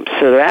film.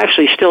 So they're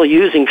actually still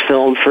using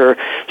film for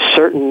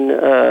certain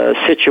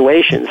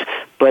situations,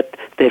 but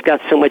they've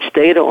got so much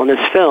data on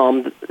this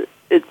film,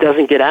 it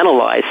doesn't get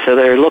analyzed. So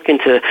they're looking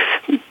to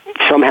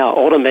somehow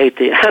automate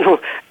the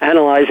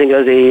analyzing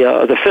of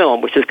the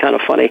film, which is kind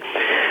of funny.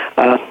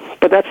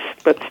 But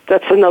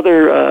that's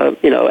another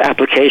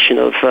application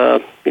of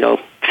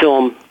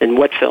film and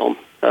wet film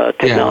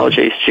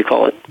technologies, you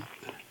call it.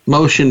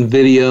 Motion,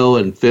 video,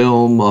 and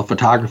film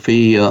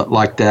photography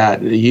like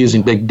that,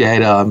 using big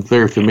data. I'm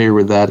very familiar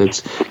with that.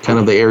 It's kind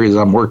of the areas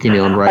I'm working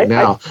on right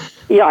now.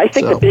 I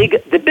think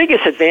the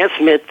biggest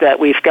advancement that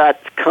we've got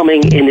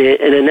coming in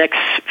the next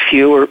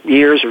few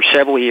years or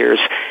several years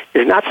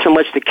is not so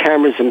much the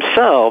cameras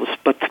themselves,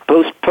 but the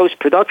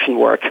post-production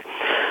work.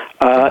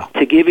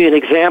 To give you an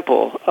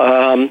example,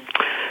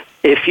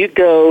 if you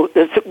go,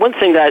 one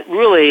thing that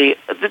really,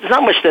 there's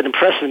not much that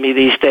impresses me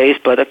these days,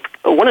 but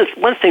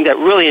one thing that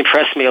really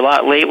impressed me a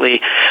lot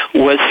lately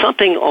was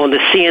something on the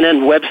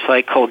CNN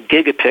website called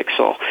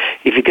Gigapixel.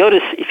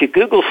 If you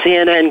Google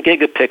CNN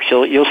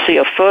Gigapixel, you'll see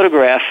a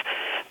photograph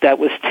that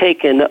was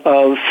taken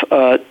of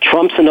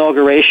Trump's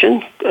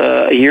inauguration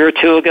a year or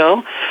two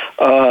ago,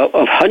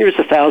 of hundreds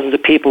of thousands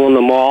of people in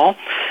the mall.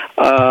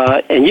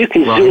 And you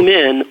can zoom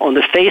in on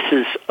the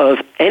faces of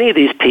any of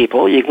these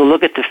people. You can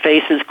look at the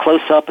faces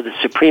close up of the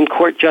Supreme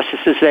Court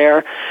justices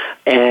there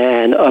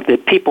and of the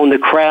people in the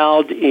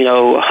crowd,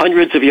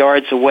 hundreds of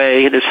yards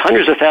away. There's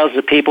hundreds of thousands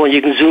of people, and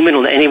you can zoom in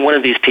on any one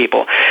of these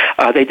people.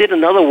 They did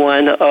another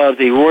one of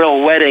the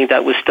royal wedding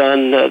that was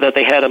done that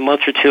they had a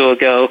month or two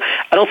ago.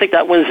 I don't think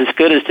that one's as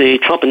good as the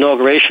Trump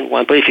inauguration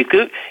one, but if you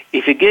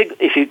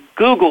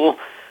Google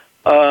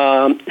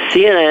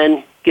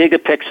CNN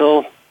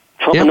Gigapixel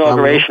Trump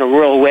inauguration or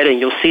royal wedding,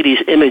 you'll see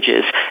these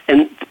images,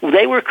 and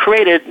they were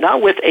created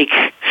not with a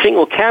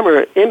single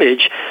camera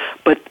image,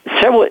 but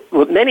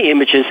many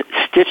images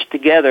stitched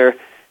together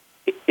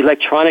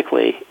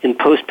electronically in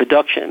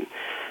post-production.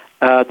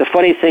 The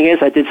funny thing is,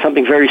 I did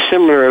something very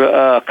similar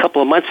a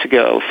couple of months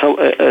ago. So,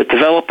 a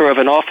developer of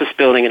an office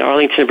building in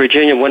Arlington,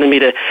 Virginia, wanted me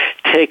to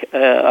take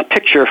a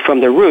picture from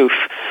the roof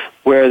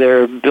where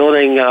they're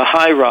building a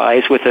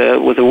high-rise with a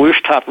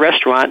rooftop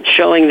restaurant,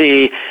 showing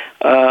the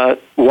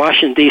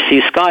Washington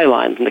D.C.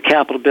 skyline from the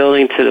Capitol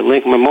building to the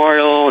Lincoln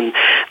Memorial, and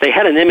they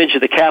had an image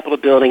of the Capitol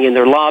building in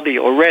their lobby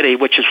already,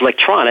 which is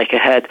electronic.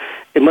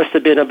 It must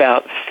have been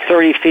about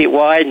 30 feet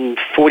wide and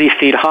 40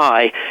 feet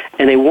high,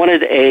 and they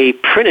wanted a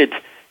printed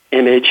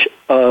image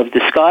of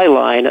the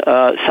skyline.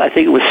 So I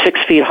think it was 6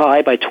 feet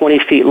high by 20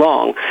 feet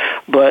long.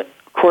 But,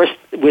 of course,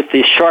 with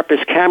the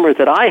sharpest camera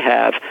that I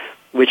have,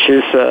 which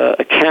is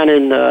a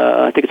Canon,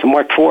 I think it's a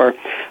Mark IV,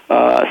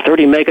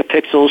 30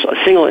 megapixels, a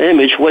single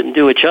image wouldn't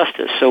do it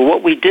justice. So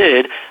what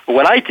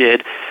I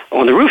did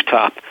on the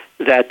rooftop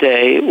that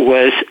day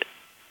was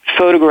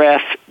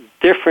photograph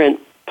different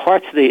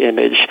parts of the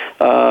image,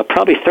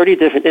 probably 30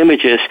 different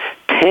images,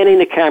 panning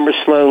the camera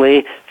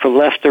slowly from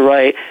left to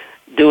right,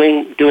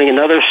 doing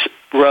another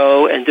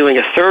row and doing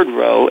a third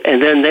row,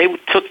 and then they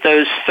took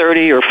those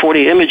 30 or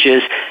 40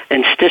 images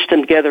and stitched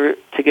them together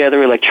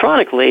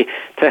electronically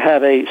to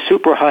have a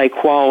super high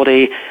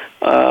quality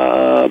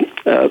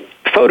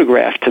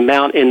photograph to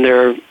mount in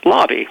their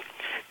lobby.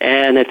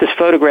 And if this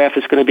photograph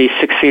is going to be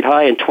 6 feet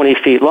high and 20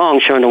 feet long,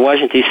 showing the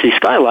Washington, D.C.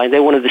 skyline, they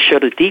wanted to show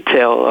the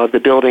detail of the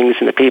buildings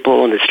and the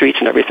people and the streets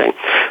and everything.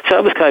 So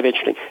that was kind of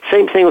interesting.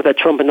 Same thing with that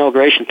Trump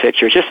inauguration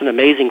picture, just an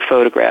amazing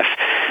photograph.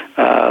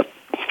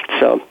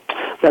 So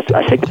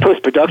I think the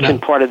post-production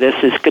part of this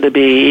is going to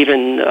be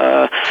even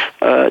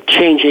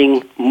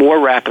changing more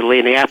rapidly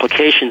in the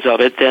applications of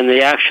it than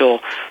the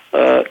actual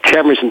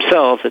cameras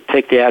themselves that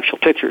take the actual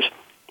pictures.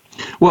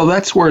 Well,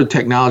 that's where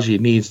technology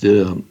needs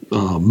to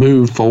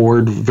move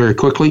forward very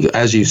quickly.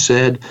 As you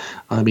said,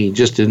 I mean,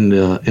 just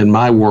in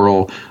my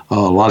world, a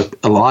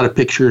lot of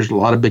pictures, a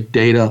lot of big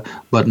data,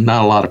 but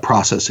not a lot of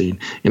processing.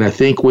 And I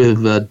think with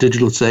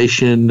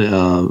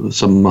digitalization,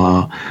 some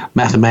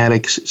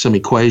mathematics, some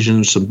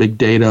equations, some big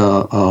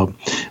data,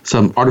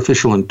 some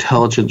artificial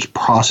intelligence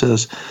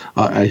process,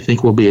 I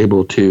think we'll be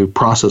able to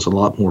process a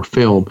lot more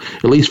film,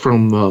 at least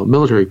from a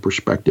military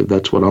perspective.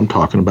 That's what I'm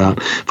talking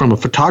about. From a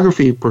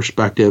photography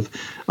perspective,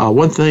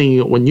 one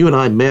thing, when you and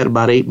I met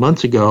about 8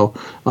 months ago,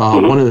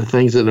 one of the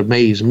things that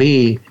amazed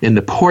me in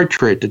the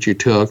portrait that you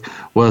took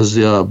was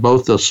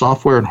both the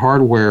software and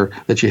hardware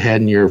that you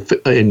had in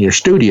your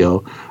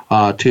studio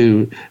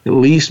to at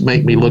least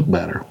make me look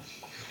better.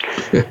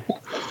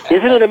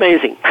 Isn't it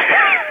amazing?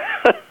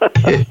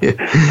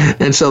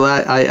 And so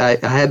I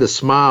had to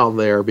smile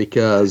there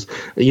because,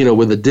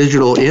 with a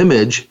digital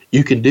image,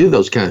 you can do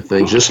those kind of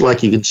things, just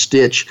like you can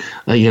stitch,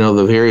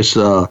 the various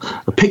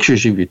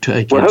pictures you've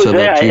taken. Well,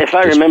 Jose, if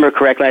I remember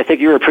correctly, I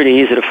think you were pretty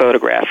easy to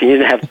photograph. You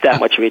didn't have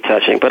that much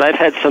retouching. But I've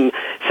had some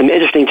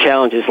interesting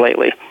challenges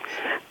lately.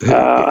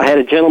 I had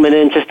a gentleman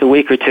in just a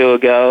week or two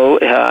ago.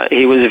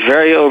 He was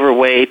very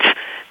overweight.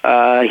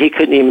 He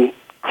couldn't even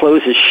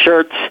close his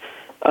shirts.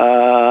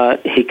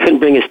 He couldn't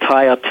bring his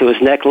tie up to his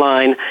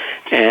neckline,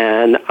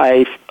 and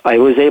I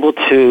was able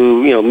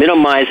to,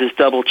 minimize his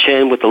double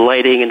chin with the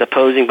lighting and the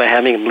posing by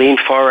having him lean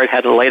forward,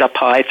 had the light up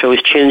high, throw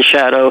his chin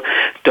shadow,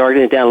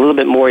 darken it down a little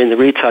bit more in the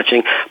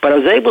retouching. But I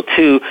was able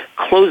to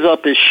close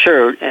up his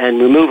shirt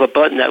and remove a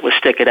button that was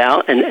sticking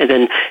out, and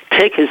then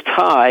take his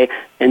tie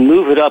and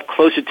move it up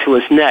closer to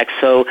his neck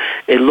so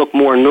it looked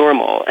more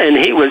normal. And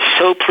he was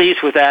so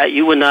pleased with that,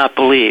 you would not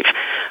believe.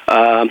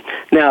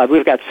 Now,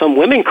 we've got some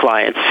women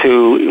clients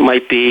who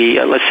might be,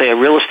 let's say, a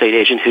real estate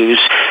agent who's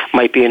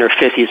might be in her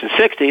 50s and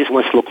 60s,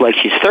 wants to look like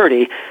she's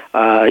 30.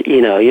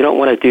 You don't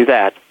want to do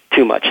that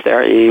too much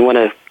there. You want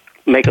to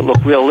make it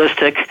look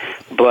realistic,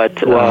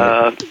 but,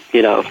 right.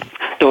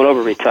 Don't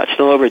over-retouch.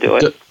 Don't overdo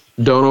it.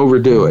 Don't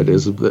overdo it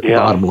is the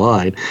bottom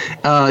line.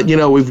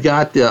 We've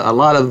got a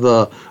lot of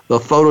the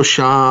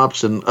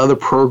Photoshops and other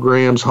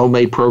programs,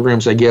 homemade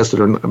programs, I guess, that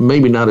are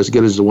maybe not as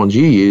good as the ones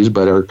you use,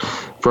 but are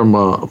from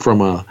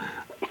a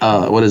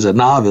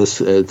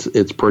novice.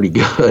 It's pretty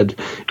good.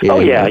 Oh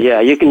yeah.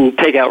 You can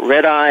take out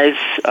red eyes.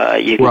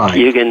 You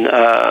can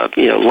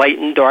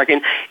lighten,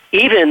 darken.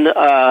 Even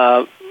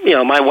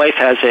my wife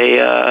has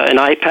an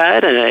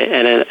iPad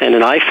and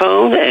an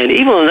iPhone, and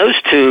even on those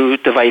two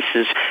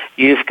devices,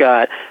 you've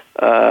got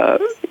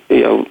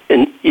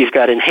you've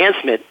got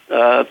enhancement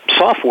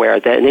software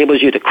that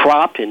enables you to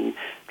crop and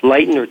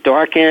lighten or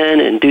darken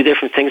and do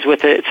different things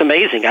with it. It's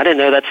amazing. I didn't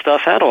know that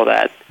stuff had all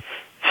that.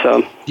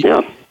 So,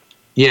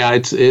 Yeah,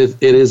 it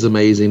is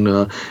amazing,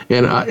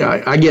 and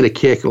I get a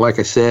kick. Like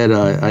I said,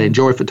 I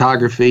enjoy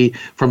photography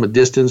from a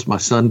distance. My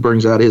son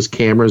brings out his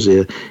cameras.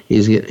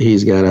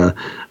 He's got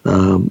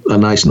a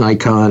nice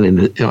Nikon,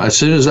 and as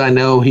soon as I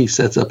know he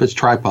sets up his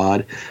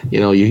tripod,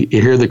 you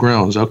hear the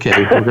groans. Okay,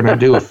 we're going to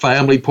do a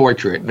family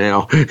portrait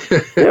now.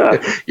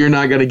 You're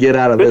not going to get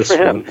out of Good this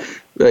for him. one.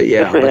 But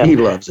he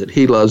loves it.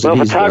 He loves it. Well,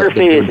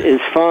 photography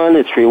is fun.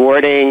 It's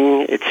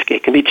rewarding.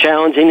 It can be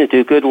challenging to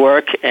do good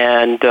work,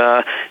 and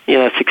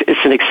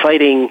it's an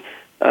exciting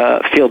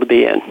field to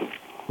be in.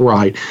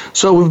 Right.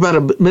 So we've got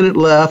a minute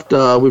left.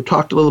 We've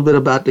talked a little bit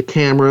about the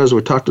cameras.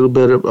 We talked a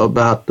little bit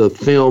about the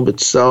film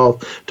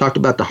itself. Talked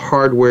about the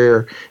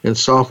hardware and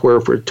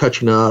software for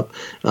touching up.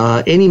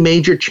 Any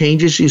major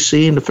changes you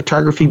see in the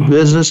photography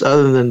business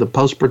other than the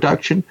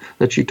post-production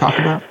that you talked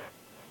about?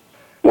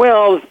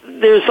 Well,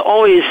 there's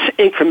always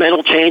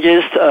incremental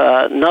changes.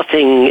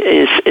 Nothing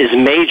is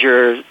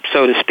major,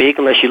 so to speak,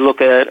 unless you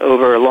look at it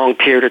over a long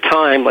period of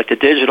time, like the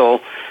digital,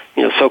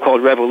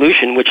 so-called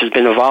revolution, which has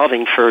been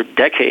evolving for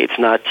decades,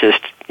 not just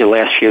the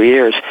last few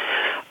years.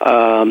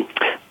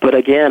 But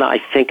again, I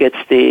think it's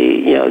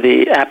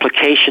the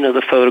application of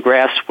the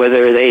photographs,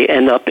 whether they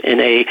end up in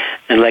an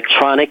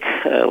electronic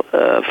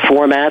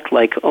format,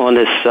 like on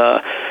this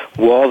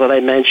wall that I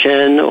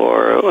mentioned,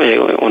 or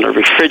on a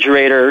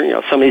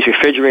refrigerator. Some of these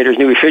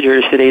new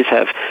refrigerators today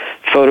have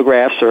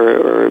photographs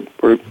or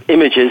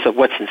images of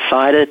what's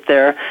inside it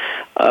there.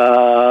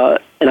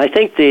 And I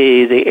think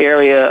the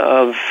area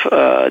of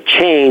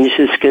change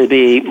is going to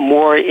be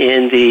more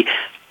in the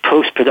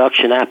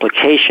post-production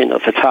application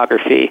of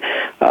photography.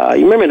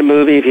 You remember the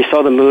movie, if you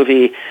saw the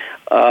movie,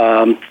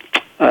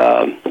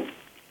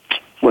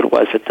 what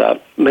was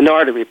it,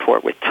 Minority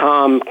Report with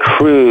Tom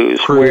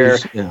Cruise, where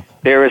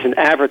there was an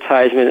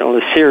advertisement on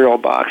the cereal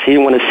box. He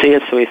didn't want to see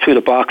it, so he threw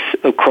the box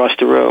across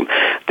the room.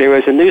 There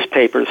was a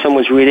newspaper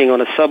someone's reading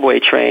on a subway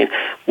train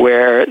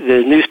where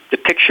the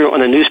picture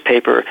on the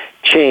newspaper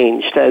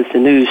changed as the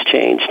news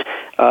changed.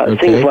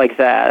 Things like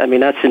that. I mean,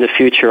 that's in the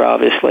future,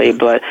 obviously,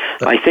 but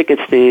I think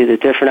it's the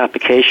different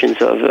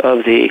applications of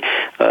the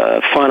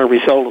final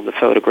result of the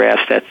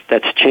photographs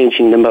that's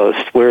changing the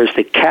most, whereas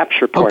the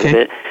capture part of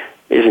it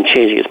isn't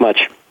changing as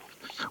much.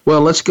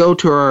 Well, let's go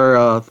to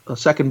our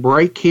second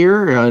break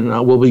here, and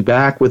we'll be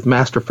back with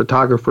master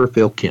photographer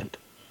Phil Kent.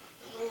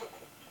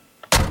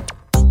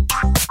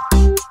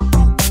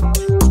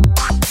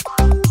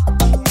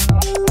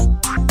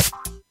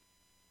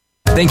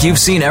 Think you've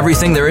seen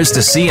everything there is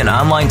to see in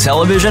online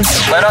television?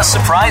 Let us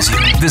surprise you.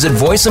 Visit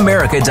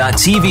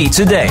voiceamerica.tv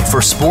today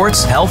for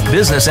sports, health,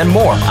 business, and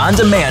more on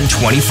demand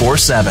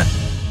 24/7.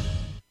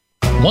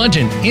 Want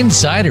an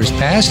insider's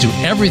pass to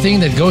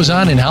everything that goes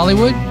on in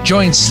Hollywood?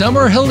 Join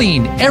Summer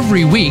Helene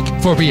every week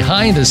for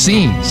Behind the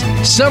Scenes.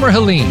 Summer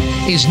Helene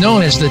is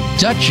known as the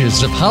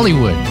Duchess of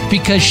Hollywood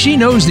because she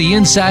knows the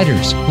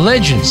insiders,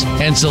 legends,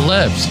 and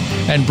celebs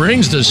and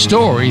brings the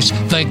stories,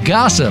 the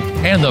gossip,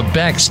 and the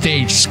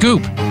backstage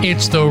scoop.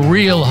 It's the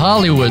real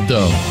Hollywood,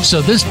 though,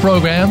 so this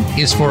program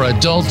is for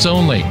adults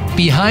only.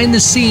 Behind the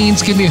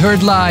Scenes can be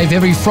heard live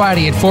every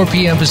Friday at 4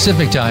 p.m.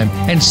 Pacific Time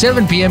and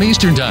 7 p.m.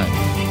 Eastern Time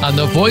on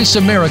the Voice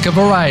America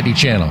Variety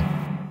Channel.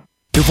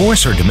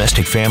 Divorce or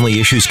domestic family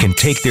issues can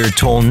take their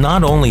toll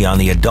not only on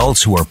the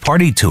adults who are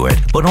party to it,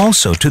 but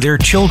also to their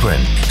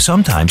children.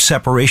 Sometimes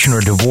separation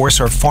or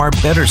divorce are far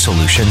better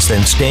solutions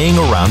than staying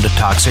around a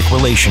toxic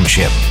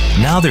relationship.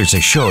 Now there's a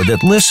show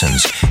that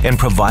listens and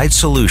provides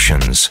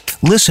solutions.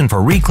 Listen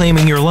for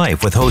Reclaiming Your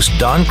Life with host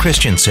Don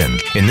Christensen.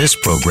 In this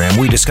program,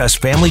 we discuss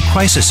family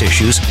crisis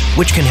issues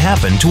which can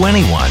happen to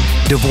anyone.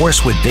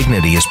 Divorce with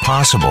dignity is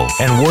possible,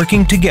 and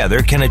working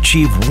together can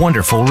achieve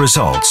wonderful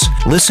results.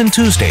 Listen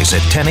Tuesdays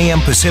at 10 a.m.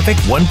 Pacific,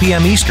 1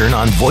 p.m. Eastern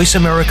on Voice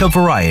America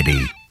Variety.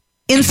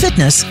 In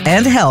fitness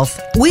and health,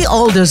 we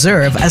all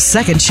deserve a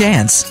second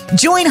chance.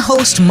 Join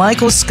host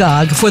Michael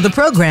Skog for the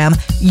program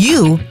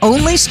You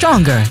Only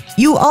Stronger.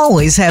 You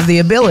always have the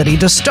ability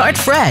to start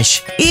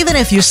fresh, even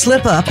if you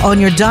slip up on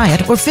your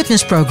diet or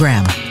fitness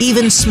program.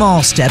 Even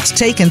small steps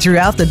taken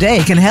throughout the day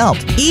can help.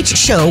 Each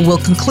show will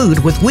conclude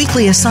with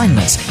weekly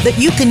assignments that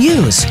you can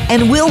use,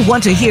 and we'll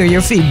want to hear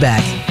your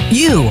feedback.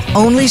 You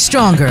Only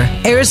Stronger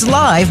airs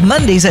live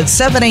Mondays at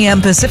 7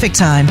 a.m. Pacific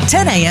Time,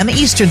 10 a.m.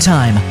 Eastern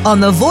Time on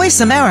the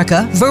Voice America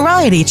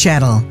Variety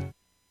Channel.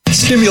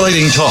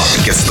 Stimulating talk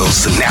gets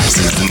those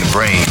synapses in the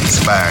brain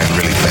firing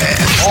really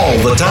fast. all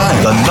the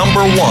time. The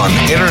 #1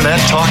 internet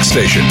talk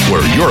station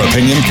where your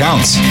opinion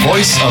counts.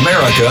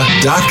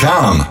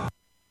 VoiceAmerica.com.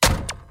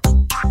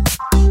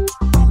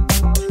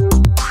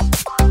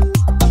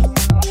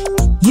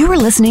 You are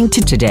listening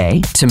to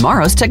Today,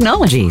 Tomorrow's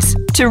Technologies.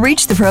 To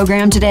reach the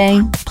program today,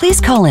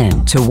 please call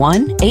in to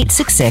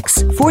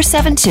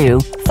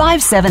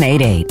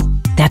 1-866-472-5788.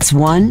 That's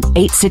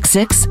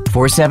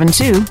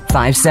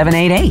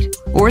 1-866-472-5788.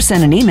 Or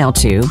send an email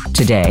to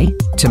today,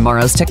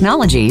 tomorrow's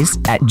technologies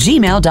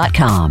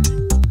 @gmail.com.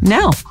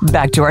 Now,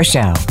 back to our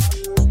show.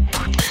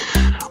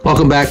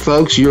 Welcome back,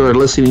 folks. You are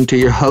listening to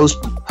your host,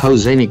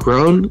 Jose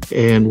Negron,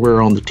 and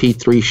we're on the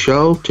T3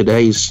 show.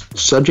 Today's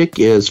subject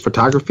is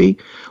photography,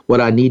 what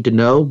I need to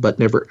know but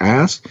never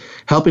asked.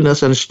 Helping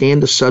us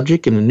understand the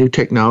subject and the new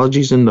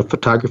technologies in the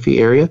photography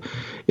area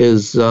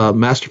is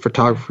master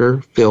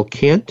photographer Phil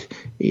Kent,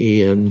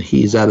 and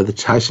he's out of the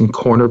Tyson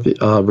Corner,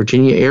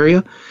 Virginia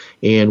area.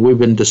 And we've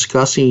been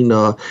discussing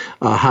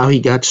how he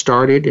got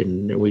started,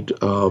 and we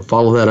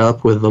follow that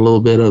up with a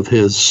little bit of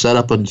his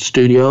setup in the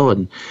studio,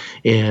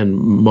 and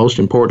most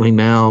importantly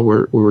now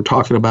we were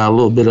talking about a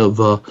little bit of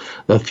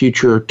the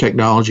future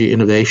technology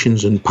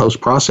innovations in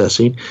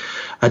post-processing.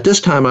 At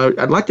this time,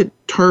 I'd like to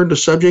turn the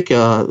subject.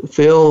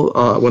 Phil,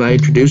 when I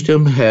introduced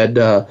him, had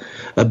a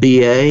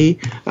BA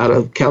out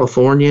of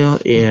California,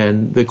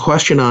 and the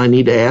question I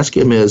need to ask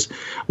him is,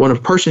 when a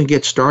person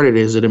gets started,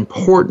 is it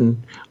important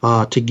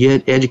to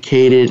get educated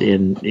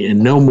and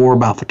know more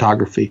about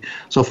photography?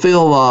 So,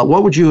 Phil,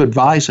 what would you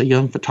advise a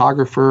young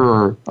photographer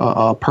or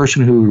a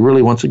person who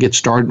really wants to get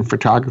started in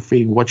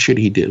photography? What should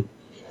he do?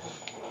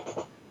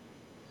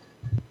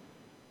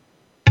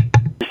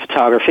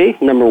 Photography,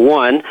 number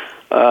one,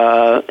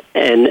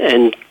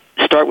 and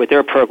start with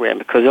their program,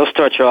 because they'll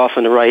start you off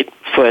on the right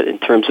foot in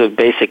terms of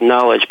basic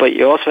knowledge, but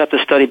you also have to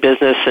study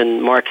business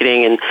and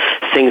marketing and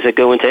things that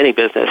go into any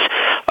business.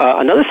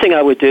 Another thing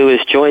I would do is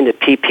join the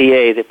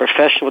PPA, the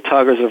Professional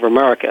Photographers of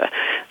America.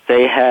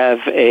 They have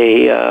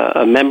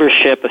a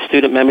membership, a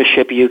student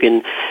membership you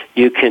can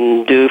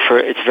do for,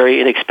 it's very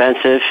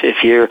inexpensive.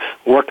 If you're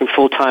working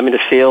full-time in the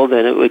field,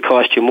 then it would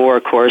cost you more,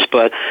 of course,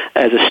 but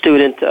as a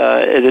student,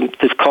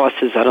 the cost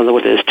is, I don't know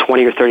what it is,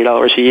 $20 or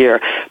 $30 a year,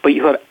 but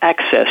you have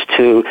access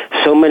to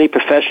so many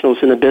professionals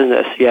in the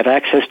business. You have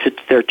access to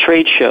their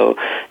trade show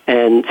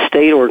and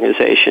state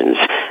organizations,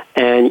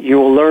 and you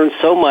will learn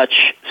so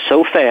much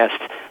so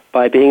fast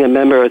by being a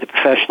member of the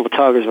Professional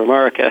Photographers of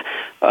America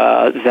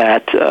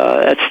that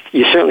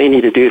you certainly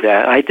need to do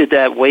that. I did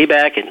that way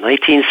back in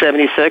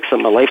 1976.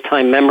 I'm a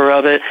lifetime member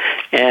of it,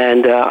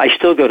 and I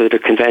still go to the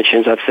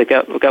conventions. I've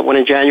got one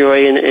in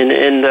January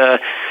and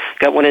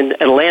got one in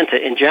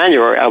Atlanta in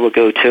January I will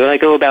go to, and I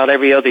go about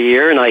every other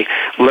year, and I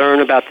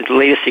learn about the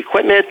latest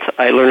equipment.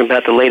 I learn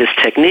about the latest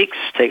techniques,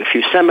 take a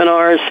few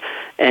seminars,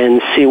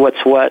 and see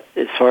what's what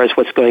as far as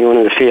what's going on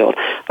in the field.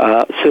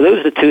 So those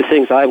are the two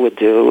things I would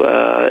do,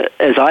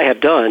 as I have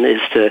done,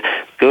 is to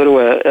go to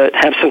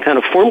have some kind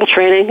of formal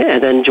training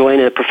and then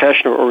join a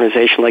professional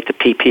organization like the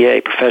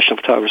PPA, Professional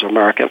Photographers of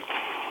America.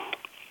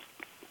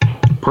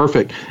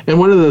 Perfect. And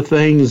one of the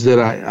things that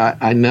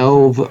I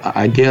know,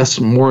 I guess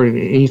more than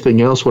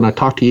anything else, when I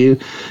talk to you,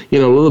 a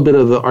little bit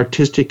of the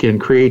artistic and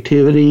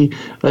creativity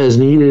is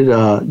needed.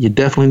 You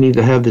definitely need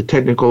to have the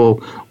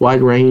technical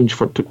wide range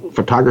for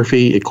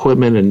photography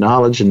equipment and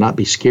knowledge, and not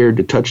be scared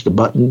to touch the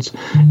buttons.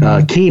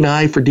 Keen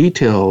eye for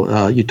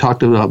detail. You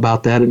talked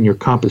about that in your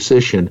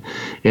composition.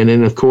 And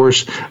then, of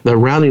course, the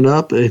rounding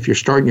up, if you're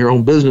starting your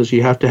own business,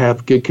 you have to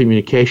have good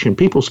communication,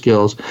 people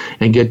skills,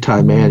 and good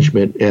time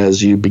management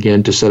as you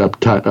begin to set up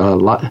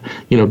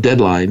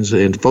deadlines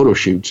and photo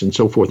shoots and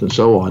so forth and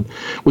so on.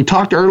 We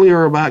talked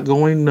earlier about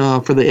going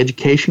for the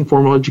education,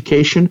 formal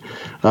education.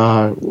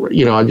 I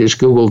just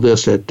Googled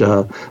this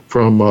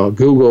from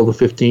Google, the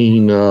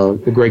 15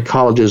 great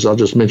colleges. I'll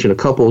just mention a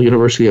couple: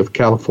 University of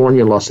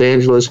California, Los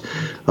Angeles,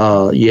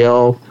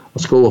 Yale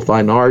School of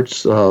Fine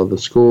Arts, the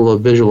School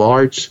of Visual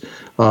Arts,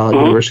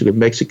 University of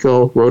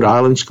Mexico, Rhode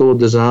Island School of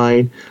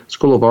Design,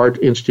 School of Art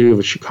Institute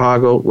of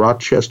Chicago,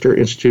 Rochester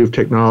Institute of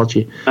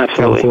Technology,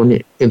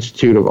 California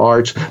Institute of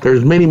Arts.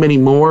 There's many, many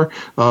more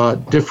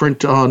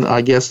different on,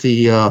 I guess,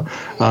 the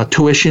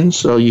tuition,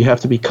 so you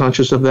have to be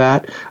conscious of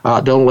that.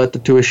 Don't let the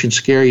tuition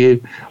scare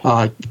you.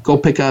 Go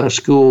pick out a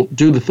school,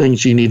 do the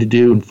things you need to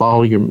do, and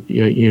follow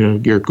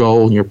your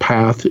goal and your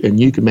path, and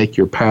you can make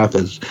your path,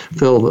 as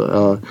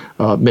Phil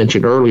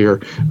mentioned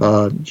earlier.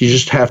 You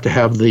just have to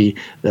have the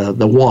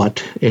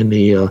want and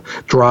the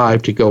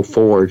drive to go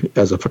forward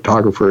as a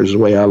photographer is the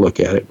way I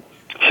look at it.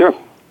 Sure.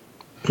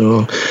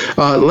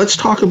 Let's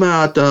talk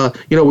about,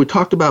 we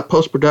talked about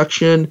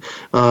post-production.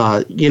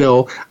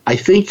 I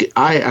think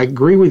I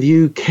agree with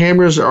you.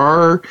 Cameras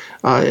are,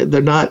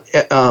 they're not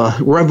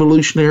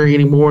revolutionary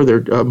anymore.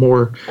 They're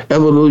more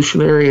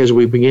evolutionary as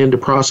we begin to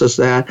process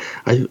that.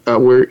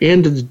 We're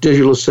into the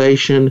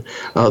digitalization.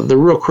 The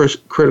real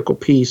critical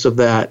piece of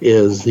that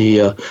is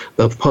the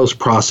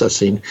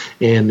post-processing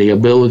and the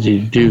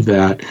ability to do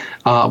that.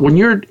 When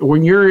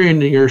you're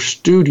in your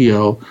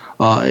studio,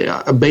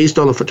 based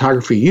on the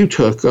photography you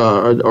took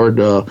or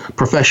the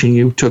profession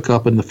you took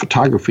up in the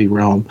photography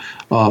realm,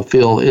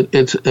 Phil,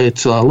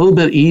 it's a little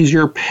bit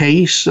easier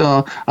pace,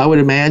 I would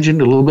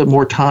imagine, a little bit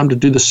more time to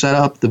do the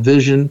setup, the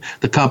vision,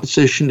 the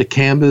composition, the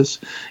canvas,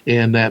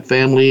 and that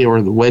family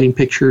or the wedding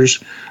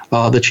pictures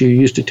that you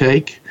used to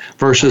take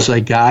versus a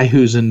guy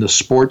who's in the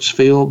sports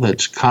field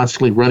that's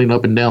constantly running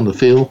up and down the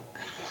field.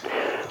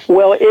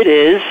 Well, it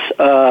is.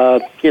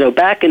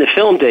 Back in the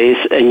film days,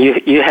 and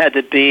you had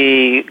to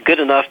be good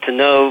enough to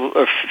know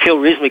or feel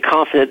reasonably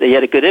confident that you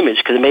had a good image,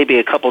 because it may be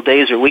a couple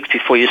days or weeks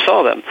before you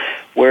saw them.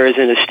 Whereas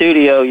in a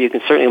studio, you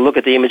can certainly look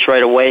at the image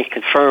right away and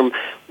confirm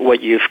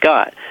what you've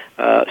got.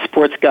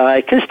 Sports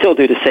guy can still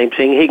do the same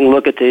thing. He can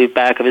look at the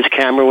back of his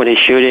camera when he's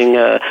shooting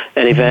an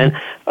event.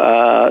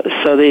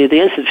 So the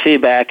instant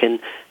feedback and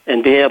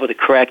being able to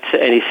correct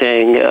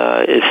anything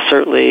is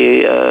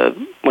certainly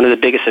one of the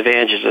biggest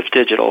advantages of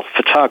digital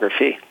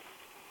photography.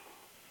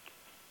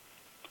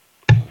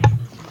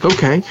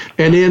 Okay.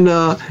 And then,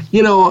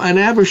 an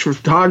average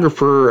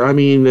photographer,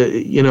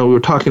 we're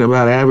talking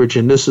about average,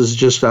 and this is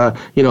just,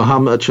 how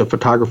much a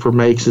photographer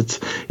makes.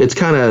 It's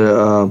kind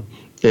of...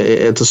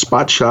 it's a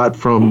spot shot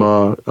from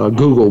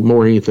Google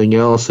more than anything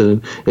else,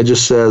 and it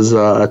just says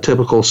a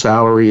typical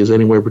salary is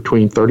anywhere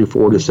between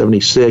 34 to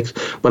 76.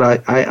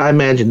 But I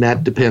imagine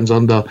that depends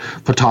on the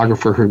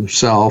photographer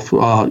himself.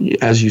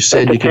 As you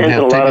said, you can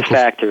have a lot of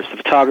factors. The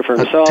photographer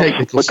himself,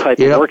 what type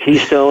of work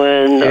he's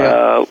doing,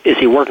 is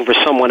he working for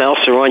someone else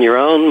or on your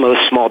own?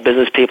 Most small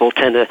business people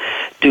tend to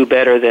do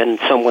better than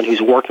someone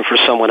who's working for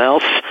someone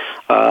else.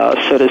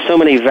 So there's so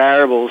many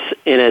variables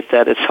in it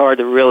that it's hard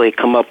to really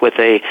come up with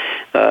an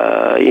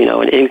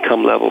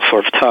income level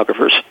for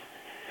photographers.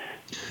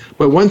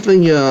 But one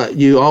thing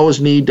you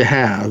always need to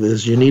have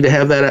is you need to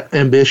have that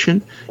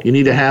ambition. You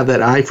need to have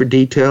that eye for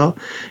detail.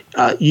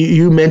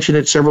 You mentioned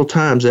it several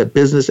times, that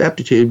business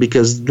aptitude,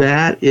 because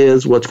that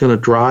is what's going to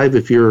drive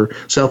if you're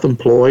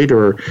self-employed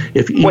or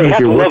if you have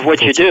to love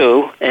what you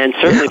do, and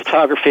certainly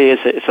photography is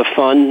a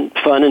fun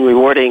and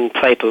rewarding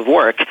type of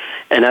work,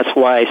 and that's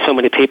why so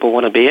many people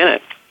want to be in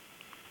it.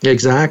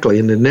 Exactly,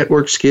 and the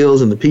network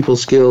skills and the people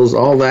skills,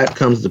 all that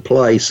comes to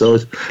play. So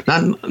it's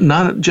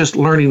not just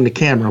learning the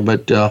camera,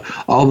 but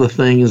all the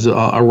things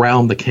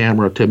around the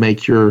camera to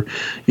make your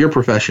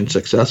profession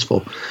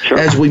successful. Sure.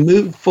 As we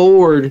move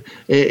forward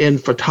in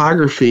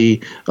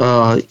photography,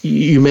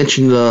 you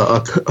mentioned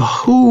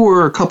who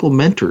were a couple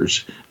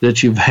mentors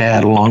that you've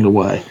had along the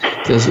way,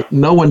 because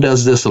no one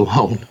does this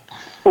alone.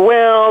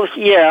 Well,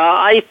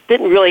 I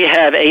didn't really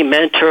have a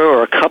mentor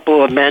or a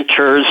couple of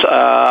mentors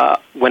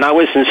when I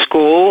was in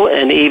school,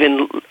 and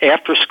even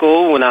after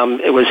school when I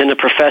was in the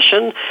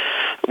profession.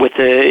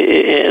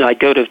 And I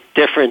go to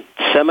different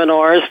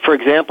seminars. For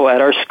example,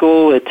 at our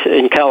school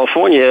in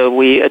California,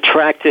 we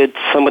attracted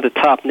some of the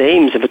top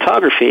names in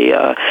photography.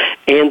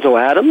 Ansel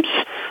Adams,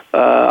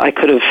 I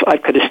could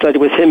have studied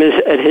with him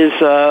at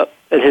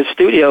his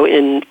studio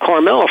in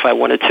Carmel if I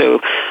wanted to.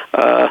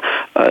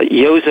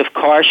 Joseph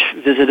Karsh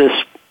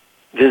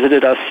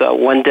visited us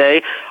one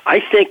day.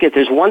 I think if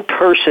there's one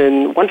photographer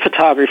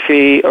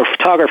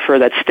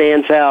that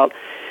stands out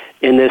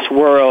in this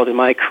world, in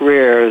my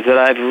career, that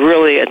I've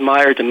really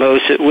admired the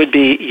most, it would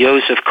be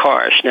Joseph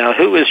Karsh. Now,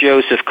 who was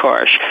Joseph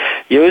Karsh?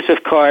 Joseph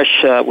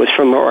Karsh was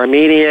from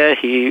Armenia.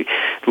 He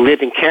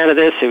lived in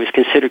Canada, so he was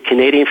considered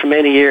Canadian for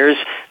many years.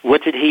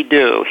 What did he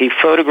do? He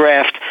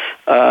photographed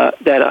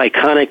that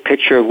iconic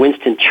picture of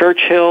Winston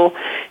Churchill.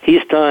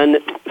 He's done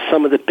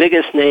some of the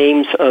biggest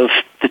names of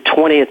the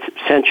 20th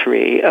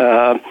century.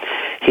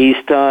 He's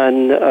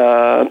done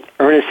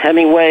Ernest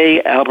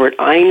Hemingway, Albert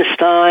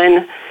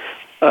Einstein,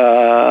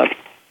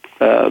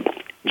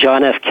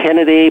 John F.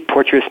 Kennedy,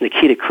 portraits of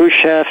Nikita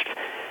Khrushchev.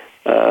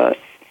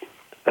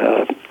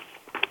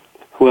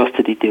 Who else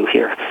did he do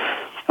here?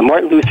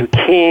 Martin Luther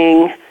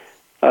King.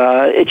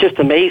 It's just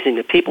amazing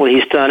the people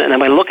he's done. And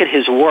I look at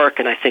his work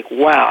and I think,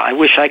 wow, I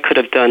wish I could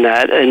have done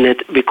that. And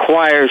it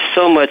requires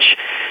so much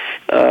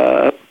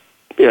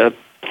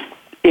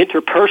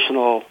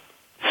interpersonal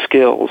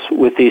skills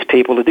with these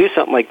people to do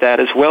something like that,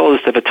 as well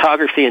as the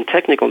photography and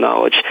technical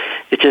knowledge.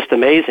 It's just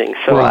amazing.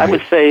 So right. I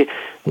would say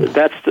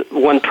that's the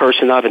one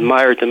person I've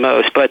admired the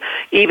most. But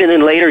even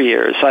in later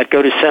years, I'd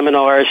go to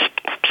seminars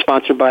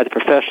sponsored by the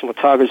Professional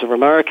Photographers of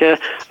America.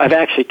 I've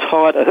actually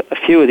taught a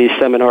few of these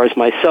seminars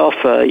myself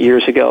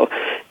years ago,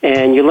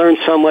 and you learn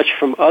so much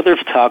from other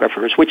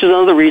photographers, which is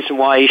another reason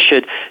why you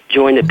should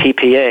join the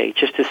PPA,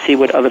 just to see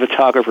what other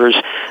photographers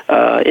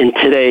in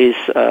today's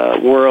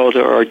world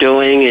are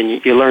doing,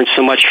 and you learn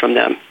so much from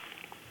them.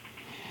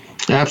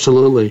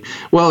 Absolutely.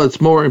 Well,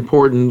 it's more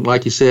important,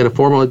 like you said, a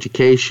formal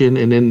education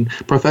and then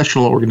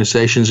professional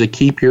organizations that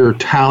keep your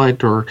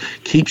talent or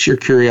keeps your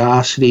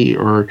curiosity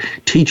or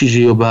teaches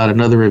you about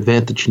another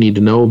event that you need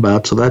to know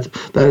about. So that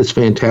is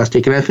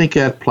fantastic. And I think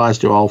that applies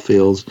to all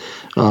fields.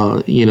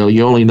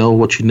 You only know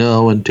what you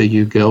know until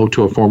you go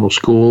to a formal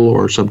school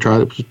or some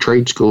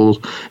trade schools.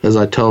 As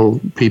I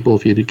tell people,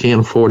 if you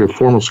can't afford a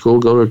formal school,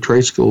 go to a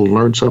trade school and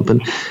learn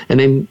something and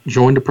then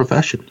join the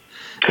profession.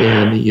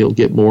 And you'll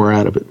get more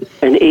out of it.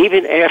 And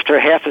even after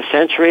half a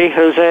century,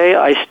 Jose,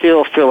 I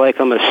still feel like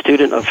I'm a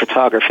student of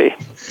photography.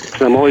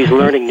 I'm always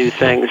learning new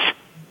things.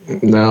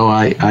 No,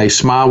 I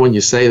smile when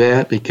you say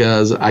that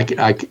because I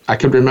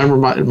can remember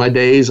my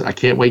days. I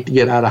can't wait to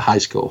get out of high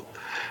school.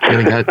 And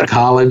I got to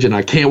college, and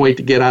I can't wait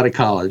to get out of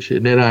college.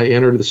 And then I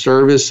entered the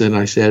service, and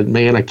I said,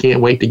 man, I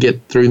can't wait to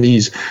get through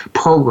these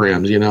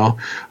programs,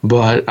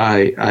 But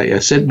I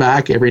sit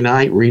back every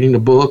night reading a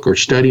book or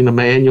studying a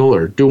manual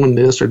or doing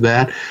this or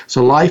that.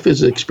 So life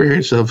is an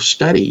experience of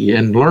study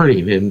and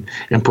learning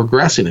and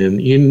progressing.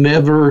 And you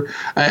never,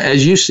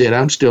 as you said,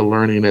 I'm still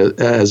learning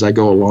as I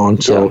go along.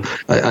 So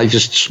yeah. I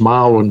just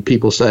smile when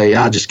people say,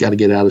 I just got to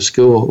get out of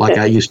school like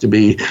I used to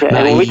be. Yeah,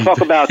 and when we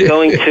talk about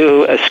going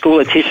to a school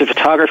that teaches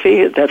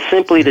photography, that's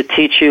simply to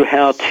teach you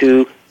how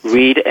to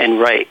read and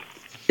write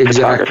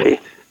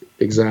photography.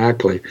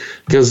 Exactly.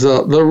 Because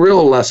the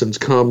real lessons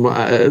come,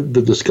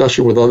 the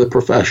discussion with other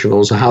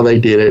professionals, how they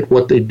did it,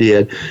 what they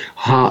did,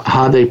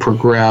 how they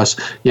progress.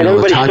 And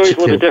everybody's story is a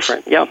little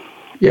different, yeah.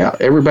 Yeah,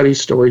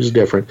 everybody's story is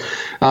different.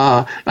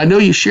 I know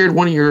you shared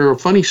one of your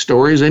funny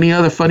stories. Any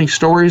other funny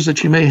stories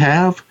that you may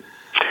have?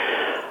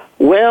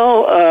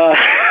 Well,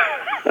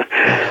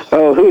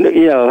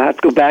 I have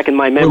to go back in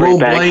my memory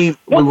bank.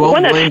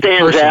 One that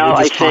stands out,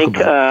 I think,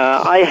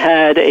 I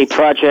had a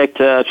project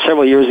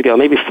several years ago,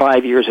 maybe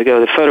 5 years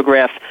ago, to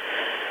photograph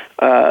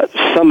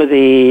some of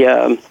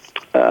the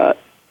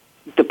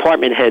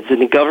department heads in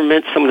the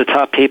government, some of the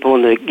top people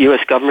in the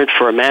U.S. government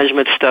for a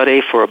management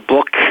study, for a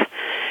book.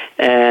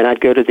 And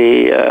I'd go to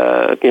the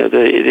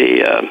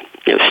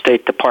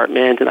State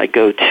Department, and I'd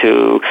go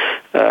to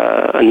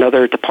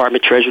another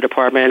department, Treasury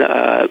Department.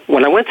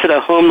 When I went to the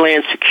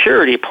Homeland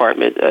Security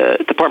Department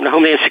of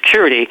Homeland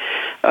Security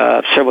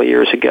several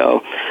years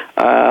ago,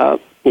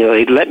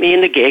 they let me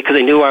in the gate because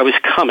they knew I was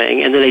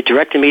coming, and then they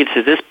directed me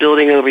to this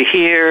building over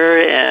here,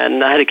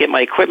 and I had to get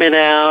my equipment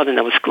out, and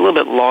I was a little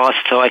bit lost.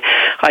 So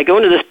I go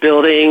into this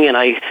building, and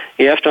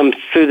after I'm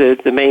through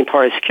the main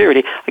part of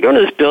security, I go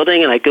into this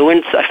building, and I go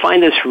in, I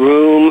find this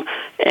room,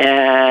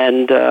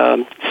 and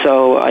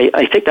so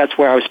I think that's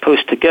where I was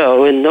supposed to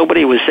go, and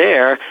nobody was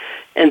there.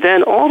 And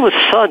then all of a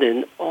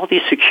sudden, all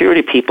these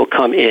security people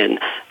come in,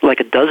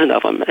 like a dozen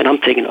of them, and I'm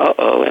thinking,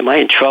 uh-oh, am I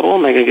in trouble?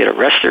 Am I going to get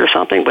arrested or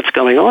something? What's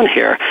going on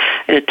here?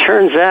 And it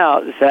turns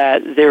out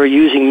that they were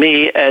using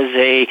me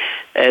as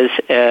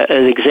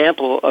an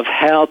example of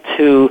how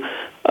to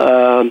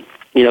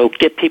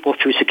get people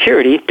through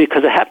security,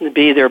 because it happened to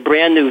be their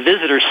brand new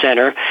visitor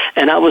center,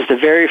 and I was the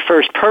very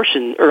first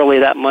person early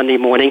that Monday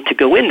morning to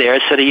go in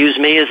there, so they used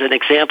me as an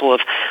example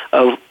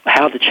of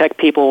how to check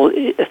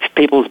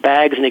people's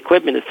bags and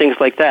equipment and things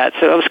like that.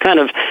 So it was kind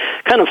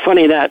of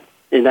funny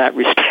in that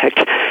respect,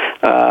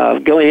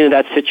 going into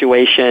that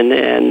situation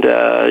and,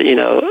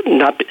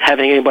 not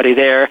having anybody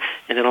there,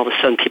 and then all of a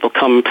sudden people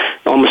come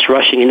almost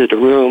rushing into the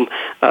room,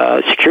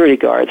 security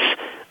guards,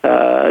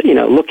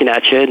 looking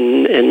at you,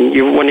 and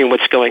you're wondering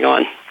what's going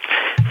on.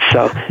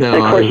 So, and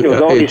of course,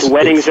 with all these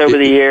weddings over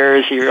the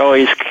years, you're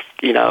always,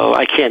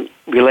 I can't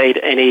relate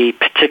any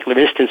particular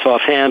instance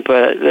offhand,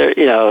 but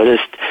there's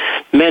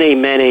many,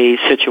 many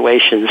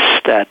situations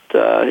that,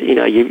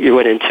 you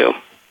went into.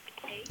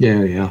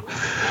 Yeah.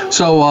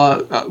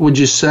 So would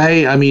you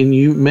say, I mean,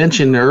 you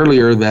mentioned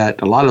earlier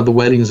that a lot of the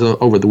weddings are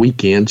over the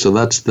weekend, so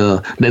that's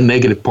the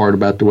negative part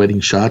about the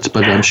wedding shots,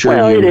 but I'm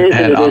sure you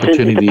had opportunities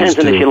to... It depends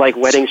on if you like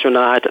weddings or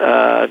not.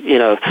 To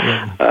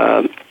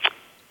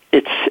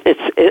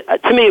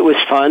me it was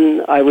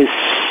fun.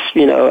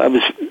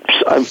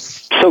 I'm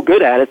so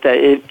good at it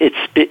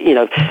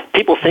that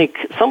people think,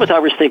 some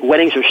photographers think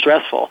weddings are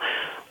stressful.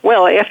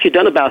 Well, after you've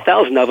done about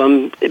 1,000 of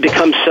them, it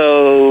becomes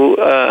so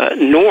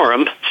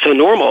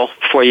normal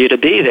for you to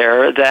be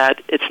there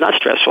that it's not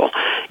stressful.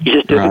 You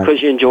just do it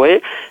because you enjoy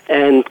it.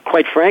 And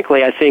quite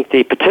frankly, I think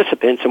the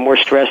participants are more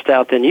stressed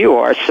out than you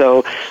are.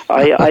 So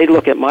I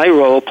look at my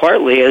role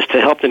partly as to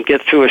help them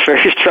get through a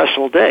very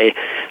stressful day.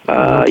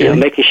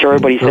 Making sure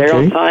everybody's there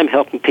on time,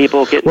 helping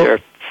people get their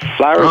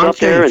flowers up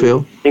there and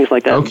Phil. Things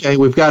like that. Okay,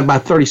 we've got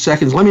about 30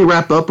 seconds. Let me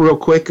wrap up real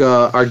quick.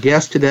 Our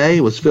guest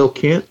today was Phil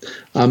Kent,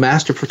 a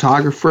master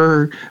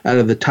photographer out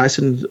of the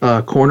Tyson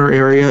Corner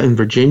area in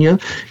Virginia.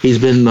 He's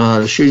been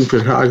shooting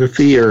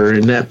photography or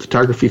in that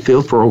photography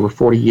field for over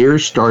 40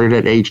 years, started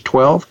at age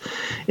 12.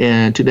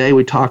 And today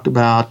we talked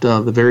about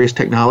the various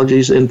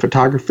technologies in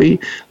photography,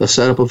 the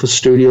setup of a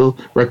studio,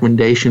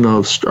 recommendation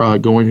of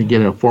going to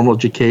get a formal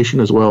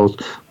education as well as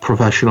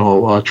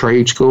professional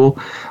trade school.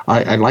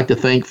 I'd like to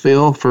thank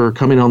Phil for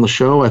coming on the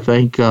show. I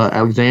thank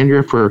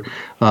Alexandria for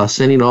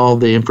sending all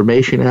the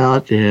information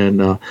out,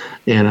 and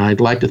I'd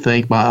like to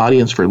thank my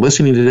audience for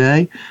listening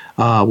today.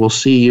 We'll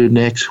see you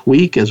next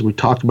week as we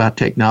talk about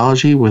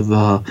technology with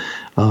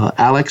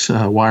Alex,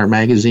 Wire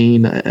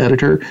Magazine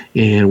editor,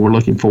 and we're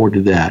looking forward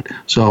to that.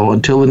 So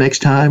until the next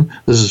time,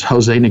 this is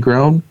Jose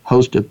Negron,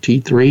 host of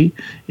T3,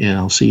 and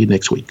I'll see you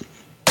next week.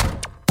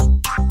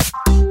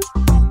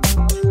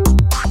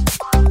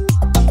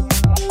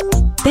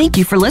 Thank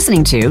you for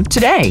listening to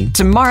Today,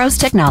 Tomorrow's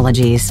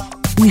Technologies.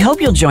 We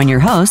hope you'll join your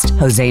host,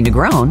 Jose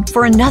Negron,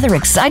 for another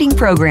exciting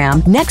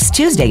program next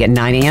Tuesday at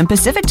 9 a.m.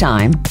 Pacific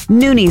Time,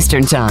 noon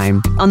Eastern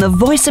Time, on the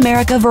Voice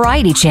America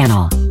Variety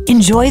Channel.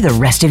 Enjoy the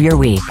rest of your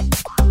week.